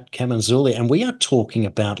hour, Matt Camenzuli, and we are talking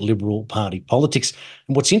about Liberal Party politics.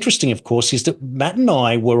 And what's interesting, of course, is that Matt and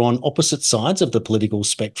I were on opposite sides of the political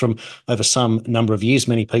spectrum over some number of years.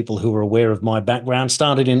 Many people who are aware of my background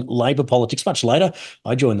started in Labor politics much later.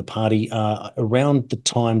 I joined the party around the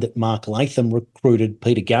time that Mark Latham recruited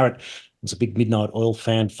Peter Garrett. I was a big Midnight Oil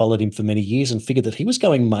fan, followed him for many years and figured that he was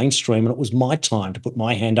going mainstream and it was my time to put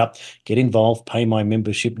my hand up, get involved, pay my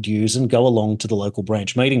membership dues and go along to the local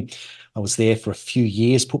branch meeting. I was there for a few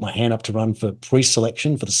years, put my hand up to run for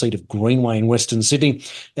pre-selection for the seat of Greenway in Western Sydney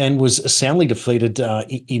and was soundly defeated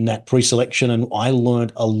in that pre-selection. And I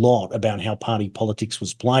learned a lot about how party politics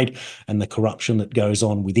was played and the corruption that goes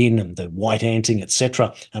on within and the white anting,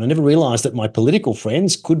 etc. And I never realised that my political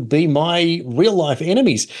friends could be my real-life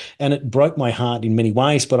enemies. And it broke my heart in many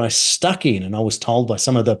ways, but I stuck in and I was told by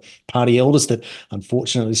some of the party elders that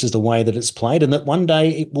unfortunately this is the way that it's played and that one day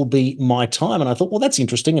it will be my time. And I thought, well, that's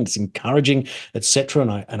interesting and it's encouraging,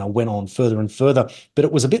 etc. And I went on further and further. But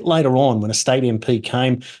it was a bit later on when a state MP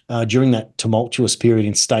came during that tumultuous period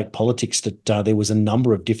in state politics that there was a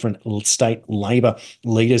number of different state Labor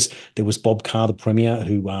leaders. There was Bob Carr, the Premier,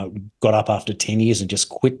 who got up after 10 years and just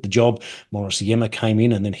quit the job. Maurice Yemmer came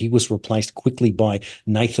in and then he was replaced quickly by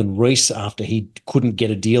Nathan Rees after he couldn't get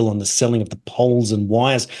a deal on the selling of the poles and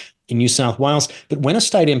wires in New South Wales. But when a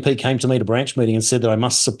state MP came to me at a branch meeting and said that I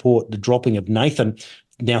must support the dropping of Nathan,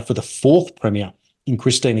 now for the fourth Premier in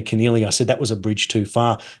Christina Keneally, I said that was a bridge too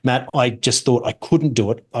far. Matt, I just thought I couldn't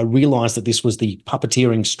do it. I realised that this was the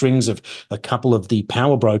puppeteering strings of a couple of the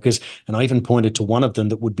power brokers, and I even pointed to one of them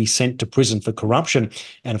that would be sent to prison for corruption.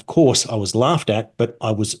 And of course, I was laughed at, but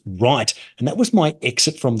I was right. And that was my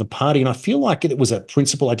exit from the party. And I feel like it was a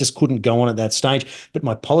principle. I just couldn't go on at that stage. But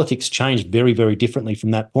my politics changed very, very differently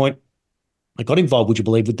from that point. I got involved, would you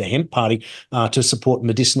believe, with the Hemp Party to support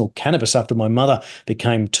medicinal cannabis after my mother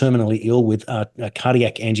became terminally ill with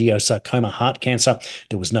cardiac angiosarcoma, heart cancer.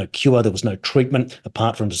 There was no cure, there was no treatment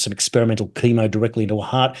apart from some experimental chemo directly into her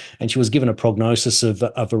heart, and she was given a prognosis of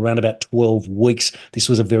around about 12 weeks. This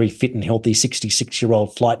was a very fit and healthy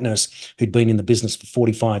 66-year-old flight nurse who'd been in the business for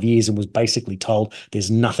 45 years and was basically told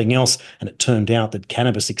there's nothing else, and it turned out that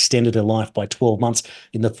cannabis extended her life by 12 months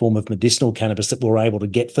in the form of medicinal cannabis that we were able to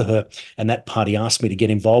get for her, and that party asked me to get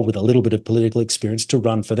involved with a little bit of political experience to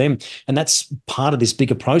run for them. And that's part of this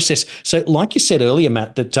bigger process. So like you said earlier,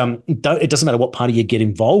 Matt, that it doesn't matter what party you get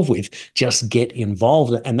involved with, just get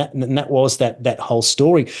involved. And that was that whole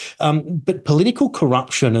story. But political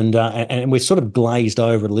corruption, and we're sort of glazed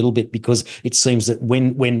over it a little bit because it seems that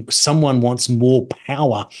when someone wants more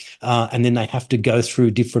power and then they have to go through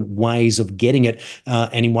different ways of getting it,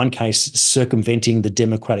 and in one case circumventing the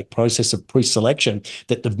democratic process of pre-selection,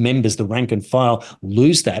 that the members, the rank and file,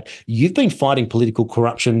 lose that. You've been fighting political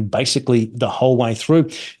corruption basically the whole way through.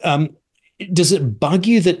 Does it bug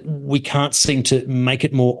you that we can't seem to make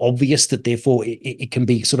it more obvious that therefore it can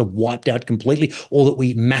be sort of wiped out completely, or that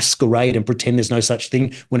we masquerade and pretend there's no such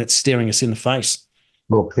thing when it's staring us in the face?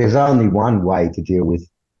 Look, there's only one way to deal with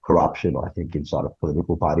corruption, I think, inside of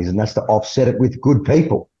political parties, and that's to offset it with good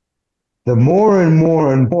people. The more and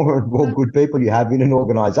more and more and more good people you have in an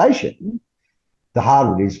organisation, the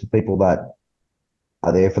harder it is for people that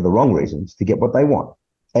are there for the wrong reasons to get what they want.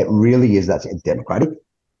 It really is. It's democratic.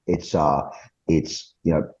 It's about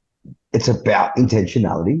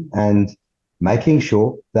intentionality and making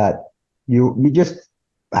sure that you just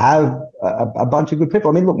have a bunch of good people.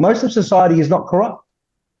 I mean, look, most of society is not corrupt.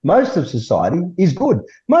 Most of society is good.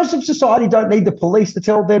 Most of society don't need the police to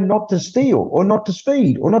tell them not to steal or not to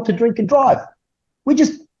speed or not to drink and drive. We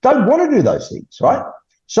just don't want to do those things, right?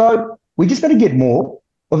 So we just got to get more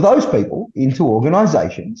of those people into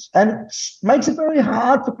organizations, and it makes it very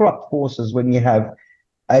hard for corrupt forces when you have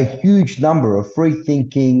a huge number of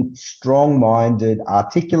free-thinking, strong-minded,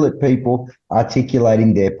 articulate people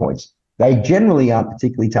articulating their points. They generally aren't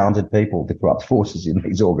particularly talented people, the corrupt forces in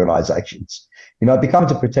these organizations. You know, it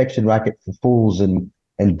becomes a protection racket for fools and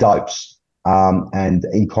dopes and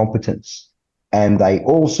incompetence. And they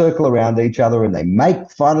all circle around each other, and they make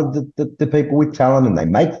fun of the people with talent, and they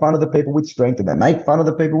make fun of the people with strength, and they make fun of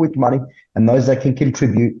the people with money and those that can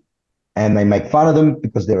contribute. And they make fun of them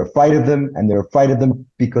because they're afraid of them, and they're afraid of them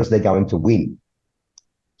because they're going to win.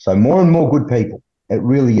 So more and more good people. It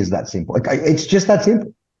really is that simple. It's just that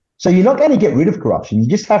simple. So you're not going to get rid of corruption. You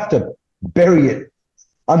just have to bury it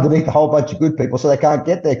underneath a whole bunch of good people so they can't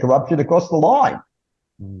get their corruption across the line.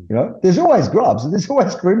 You know, there's always grubs, there's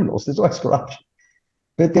always criminals, there's always corruption,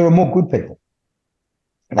 but there are more good people.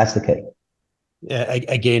 And that's the key.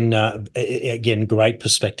 Again, great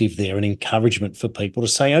perspective there, and encouragement for people to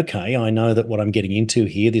say, okay, I know that what I'm getting into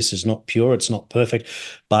here, this is not pure, it's not perfect,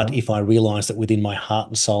 but if I realise that within my heart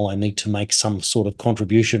and soul I need to make some sort of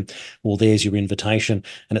contribution, well, there's your invitation.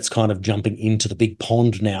 And it's kind of jumping into the big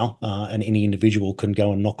pond now, and any individual can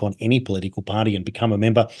go and knock on any political party and become a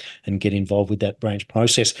member and get involved with that branch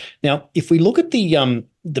process. Now, if we look at the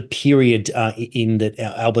period in that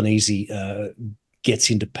Albanese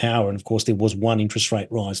gets into power. And of course, there was one interest rate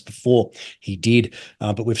rise before he did,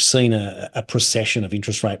 but we've seen a procession of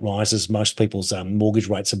interest rate rises. Most people's mortgage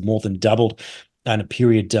rates have more than doubled in a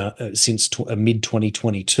period since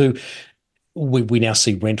mid-2022. We now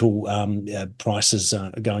see rental prices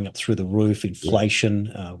going up through the roof,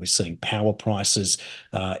 inflation. We're seeing power prices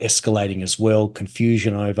escalating as well,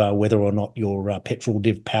 confusion over whether or not your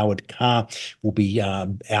petrol-powered car will be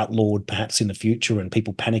outlawed perhaps in the future, and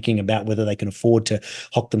people panicking about whether they can afford to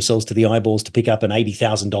hock themselves to the eyeballs to pick up an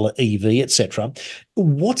 $80,000 EV, etc.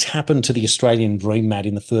 What's happened to the Australian dream, Matt,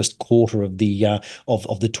 in the first quarter of the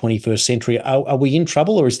 21st century? Are we in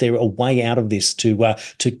trouble, or is there a way out of this to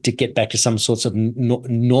get back to some sorts of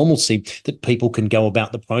normalcy that people can go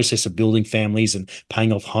about the process of building families and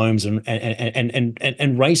paying off homes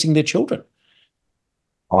and raising their children?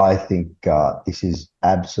 I think this is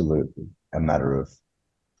absolutely a matter of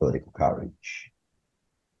political courage.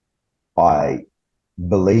 I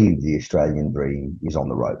believe the Australian dream is on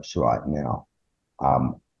the ropes right now.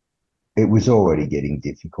 It was already getting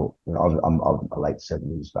difficult. You know, I'm a late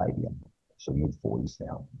 70s baby, I'm so mid 40s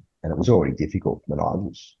now, and it was already difficult when I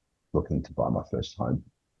was looking to buy my first home.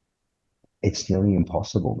 It's nearly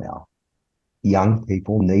impossible now. Young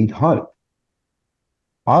people need hope.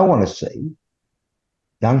 I want to see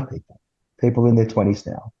young people in their 20s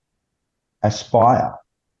now, aspire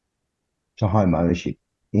to home ownership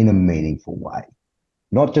in a meaningful way.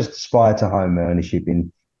 Not just aspire to home ownership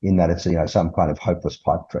in that it's, you know, some kind of hopeless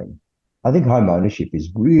pipe dream. I think home ownership is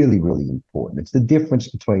really, really important. It's the difference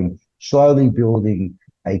between slowly building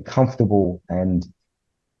a comfortable and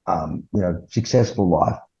successful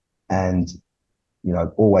life, and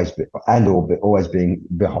always being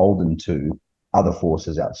beholden to other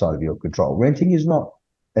forces outside of your control. Renting is not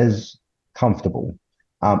as comfortable.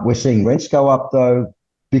 We're seeing rents go up though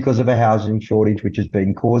because of a housing shortage, which has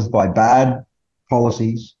been caused by bad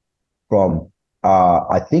policies from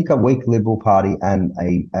I think a weak Liberal Party and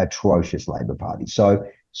a atrocious Labor Party. So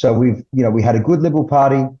we had a good Liberal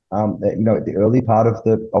Party at the early part of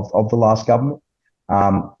the last government.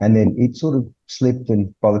 And then it sort of slipped,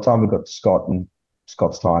 and by the time we got to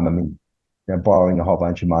Scott's time, I mean, borrowing a whole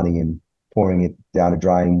bunch of money and pouring it down a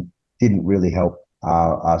drain didn't really help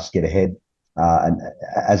us get ahead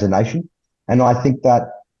as a nation. And I think that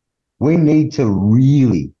we need to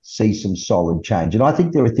really see some solid change. And I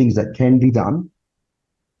think there are things that can be done.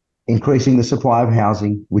 Increasing the supply of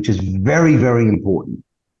housing, which is very, very important.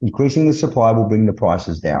 Increasing the supply will bring the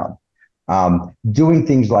prices down. Doing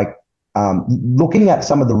things like looking at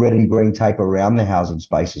some of the red and green tape around the housing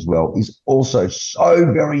space as well is also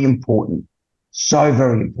so very important. So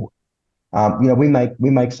very important. We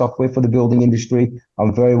make software for the building industry.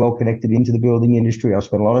 I'm very well connected into the building industry. I've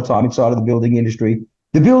spent a lot of time inside of the building industry.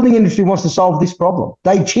 The building industry wants to solve this problem.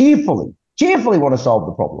 They cheerfully want to solve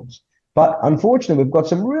the problems. But unfortunately, we've got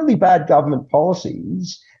some really bad government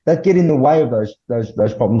policies that get in the way of those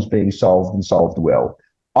problems being solved and solved well.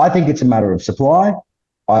 I think it's a matter of supply.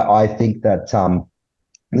 I think that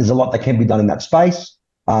there's a lot that can be done in that space.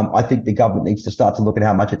 I think the government needs to start to look at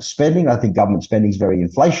how much it's spending. I think government spending is very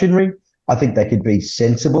inflationary. I think they could be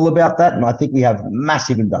sensible about that. And I think we have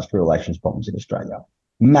massive industrial relations problems in Australia,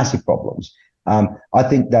 massive problems. I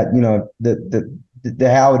think that, you know,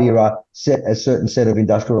 the Howard era set a certain set of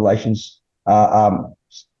industrial relations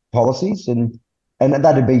policies, and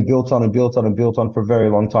that had been built on and built on and built on for a very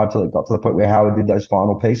long time till it got to the point where Howard did those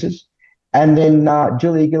final pieces. And then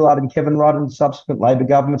Julia Gillard and Kevin Rudd and subsequent Labor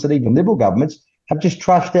governments and even Liberal governments have just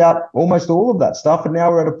trashed out almost all of that stuff. And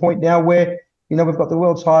now we're at a point now where, you know, we've got the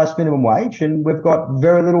world's highest minimum wage and we've got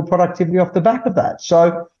very little productivity off the back of that.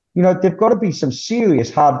 So, you know, there've got to be some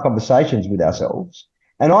serious hard conversations with ourselves.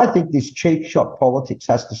 And I think this cheap shot politics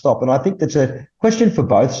has to stop. And I think that's a question for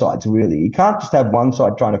both sides, really. You can't just have one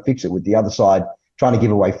side trying to fix it with the other side trying to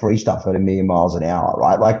give away free stuff at a million miles an hour,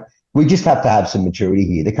 right? Like, we just have to have some maturity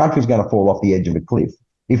here. The country's going to fall off the edge of a cliff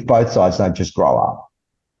if both sides don't just grow up.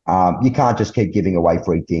 You can't just keep giving away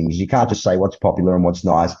free things. You can't just say what's popular and what's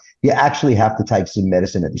nice. You actually have to take some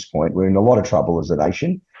medicine at this point. We're in a lot of trouble as a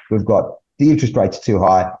nation. We've got the interest rates are too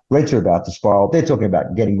high. Rents are about to spiral. They're talking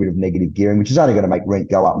about getting rid of negative gearing, which is only going to make rent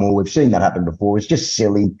go up more. We've seen that happen before. It's just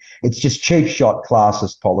silly. It's just cheap shot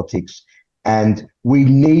classist politics. And we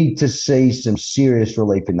need to see some serious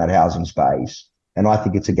relief in that housing space. And I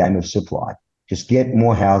think it's a game of supply. Just get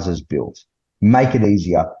more houses built. Make it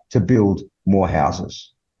easier to build more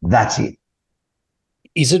houses. That's it.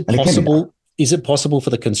 Is it possible? Is it possible for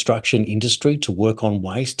the construction industry to work on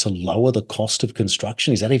ways to lower the cost of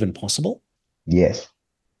construction? Is that even possible? Yes.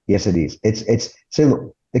 Yes, it is. So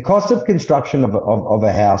look, the cost of construction of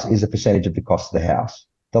a house is a percentage of the cost of the house.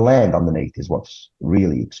 The land underneath is what's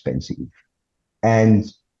really expensive.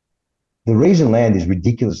 And the reason land is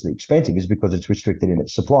ridiculously expensive is because it's restricted in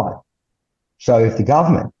its supply. So if the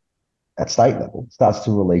government at state level starts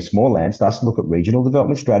to release more land, starts to look at regional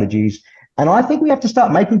development strategies, and I think we have to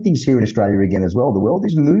start making things here in Australia again as well. The world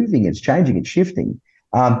is moving, it's changing, it's shifting.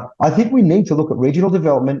 I think we need to look at regional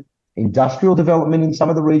development, industrial development in some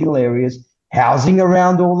of the regional areas, housing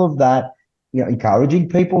around all of that, you know, encouraging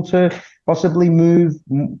people to possibly move,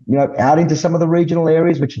 you know, out into some of the regional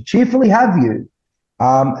areas which cheerfully have you.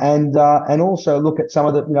 And also look at some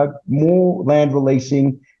of the, you know, more land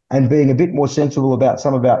releasing and being a bit more sensible about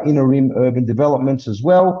some of our inner rim urban developments as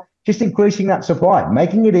well, just increasing that supply,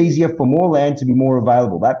 making it easier for more land to be more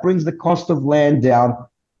available. That brings the cost of land down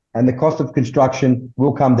and the cost of construction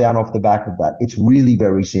will come down off the back of that. It's really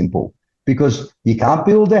very simple because you can't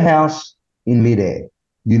build a house in midair.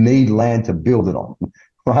 You need land to build it on,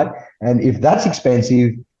 right? And if that's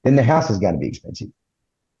expensive, then the house is going to be expensive.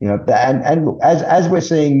 You know, and look, as we're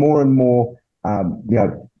seeing more and more, you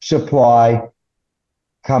know, supply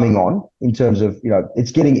coming on in terms of, you know,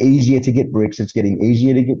 it's getting easier to get bricks, it's getting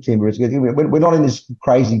easier to get timber. We're not in this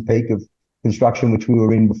crazy peak of construction which we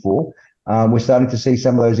were in before. We're starting to see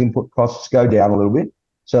some of those input costs go down a little bit.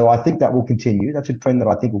 So I think that will continue. That's a trend that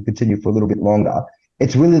I think will continue for a little bit longer.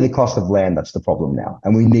 It's really the cost of land that's the problem now,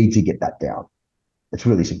 and we need to get that down. It's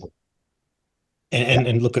really simple.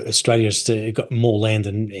 And look, Australia's got more land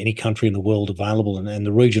than any country in the world available, and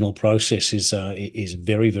the regional process is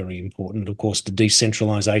very, very important. Of course, the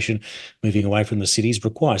decentralisation, moving away from the cities,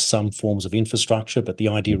 requires some forms of infrastructure, but the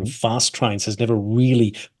idea of fast trains has never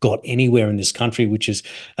really got anywhere in this country, which is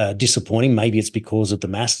disappointing. Maybe it's because of the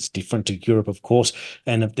mass. It's different to Europe, of course,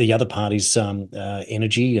 and the other part is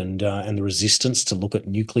energy and the resistance to look at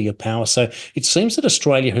nuclear power. So it seems that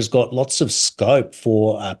Australia has got lots of scope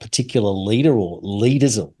for a particular leader or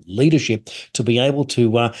leaders or leadership to be able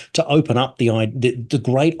to open up the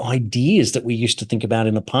great ideas that we used to think about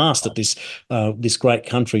in the past, that this great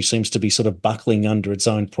country seems to be sort of buckling under its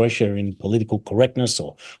own pressure in political correctness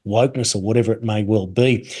or wokeness or whatever it may well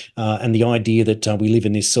be, and the idea that we live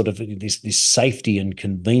in this sort of this safety and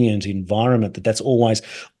convenient environment, that's always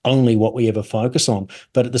only what we ever focus on.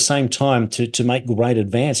 But at the same time, to make great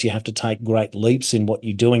advance, you have to take great leaps in what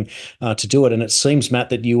you're doing to do it. And it seems, Matt,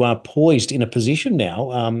 that you are poised in a position now,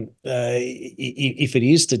 if it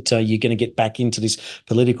is that you're going to get back into this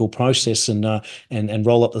political process and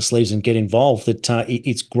roll up the sleeves and get involved, that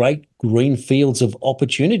it's great green fields of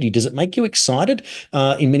opportunity. Does it make you excited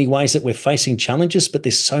in many ways that we're facing challenges, but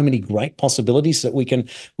there's so many great possibilities that we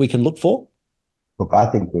can look for? Look, I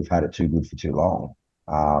think we've had it too good for too long.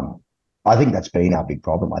 I think that's been our big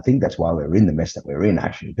problem. I think that's why we're in the mess that we're in,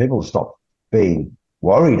 actually. People stop being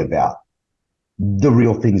worried about the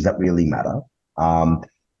real things that really matter,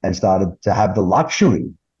 and started to have the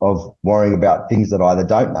luxury of worrying about things that either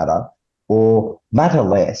don't matter or matter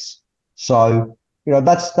less. So, you know,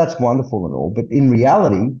 that's wonderful and all. But in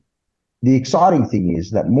reality, the exciting thing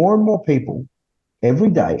is that more and more people every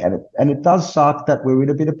day, and it does suck that we're in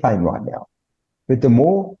a bit of pain right now. But the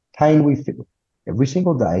more pain we feel every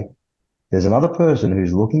single day, there's another person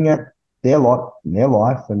who's looking at their lot and their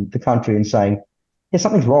life and the country and saying, yeah,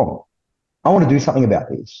 something's wrong. I want to do something about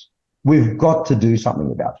this. We've got to do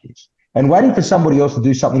something about this. And waiting for somebody else to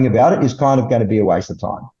do something about it is kind of going to be a waste of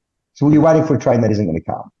time. So you're waiting for a train that isn't going to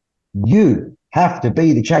come. You have to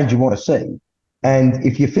be the change you want to see. And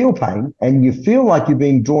if you feel pain and you feel like you're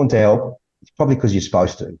being drawn to help, it's probably because you're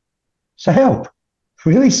supposed to. So help.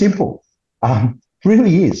 Really simple.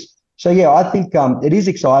 Really is. So yeah, I think it is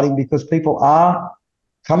exciting because people are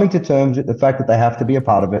coming to terms with the fact that they have to be a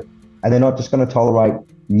part of it, and they're not just going to tolerate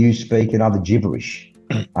newspeak and other gibberish.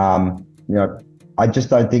 I just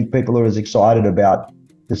don't think people are as excited about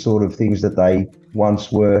the sort of things that they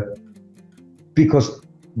once were, because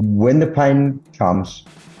when the pain comes,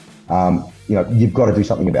 you've got to do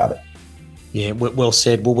something about it. Yeah, well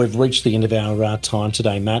said. Well, we've reached the end of our time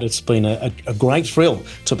today, Matt. It's been a great thrill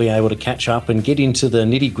to be able to catch up and get into the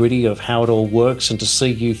nitty-gritty of how it all works, and to see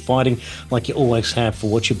you fighting like you always have for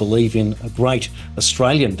what you believe in. A great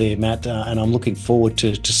Australian there, Matt, and I'm looking forward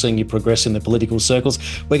to seeing you progress in the political circles.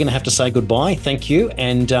 We're going to have to say goodbye. Thank you.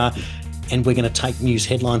 And we're going to take news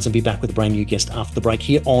headlines and be back with a brand new guest after the break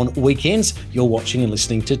here on Weekends. You're watching and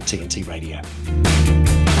listening to TNT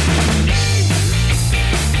Radio.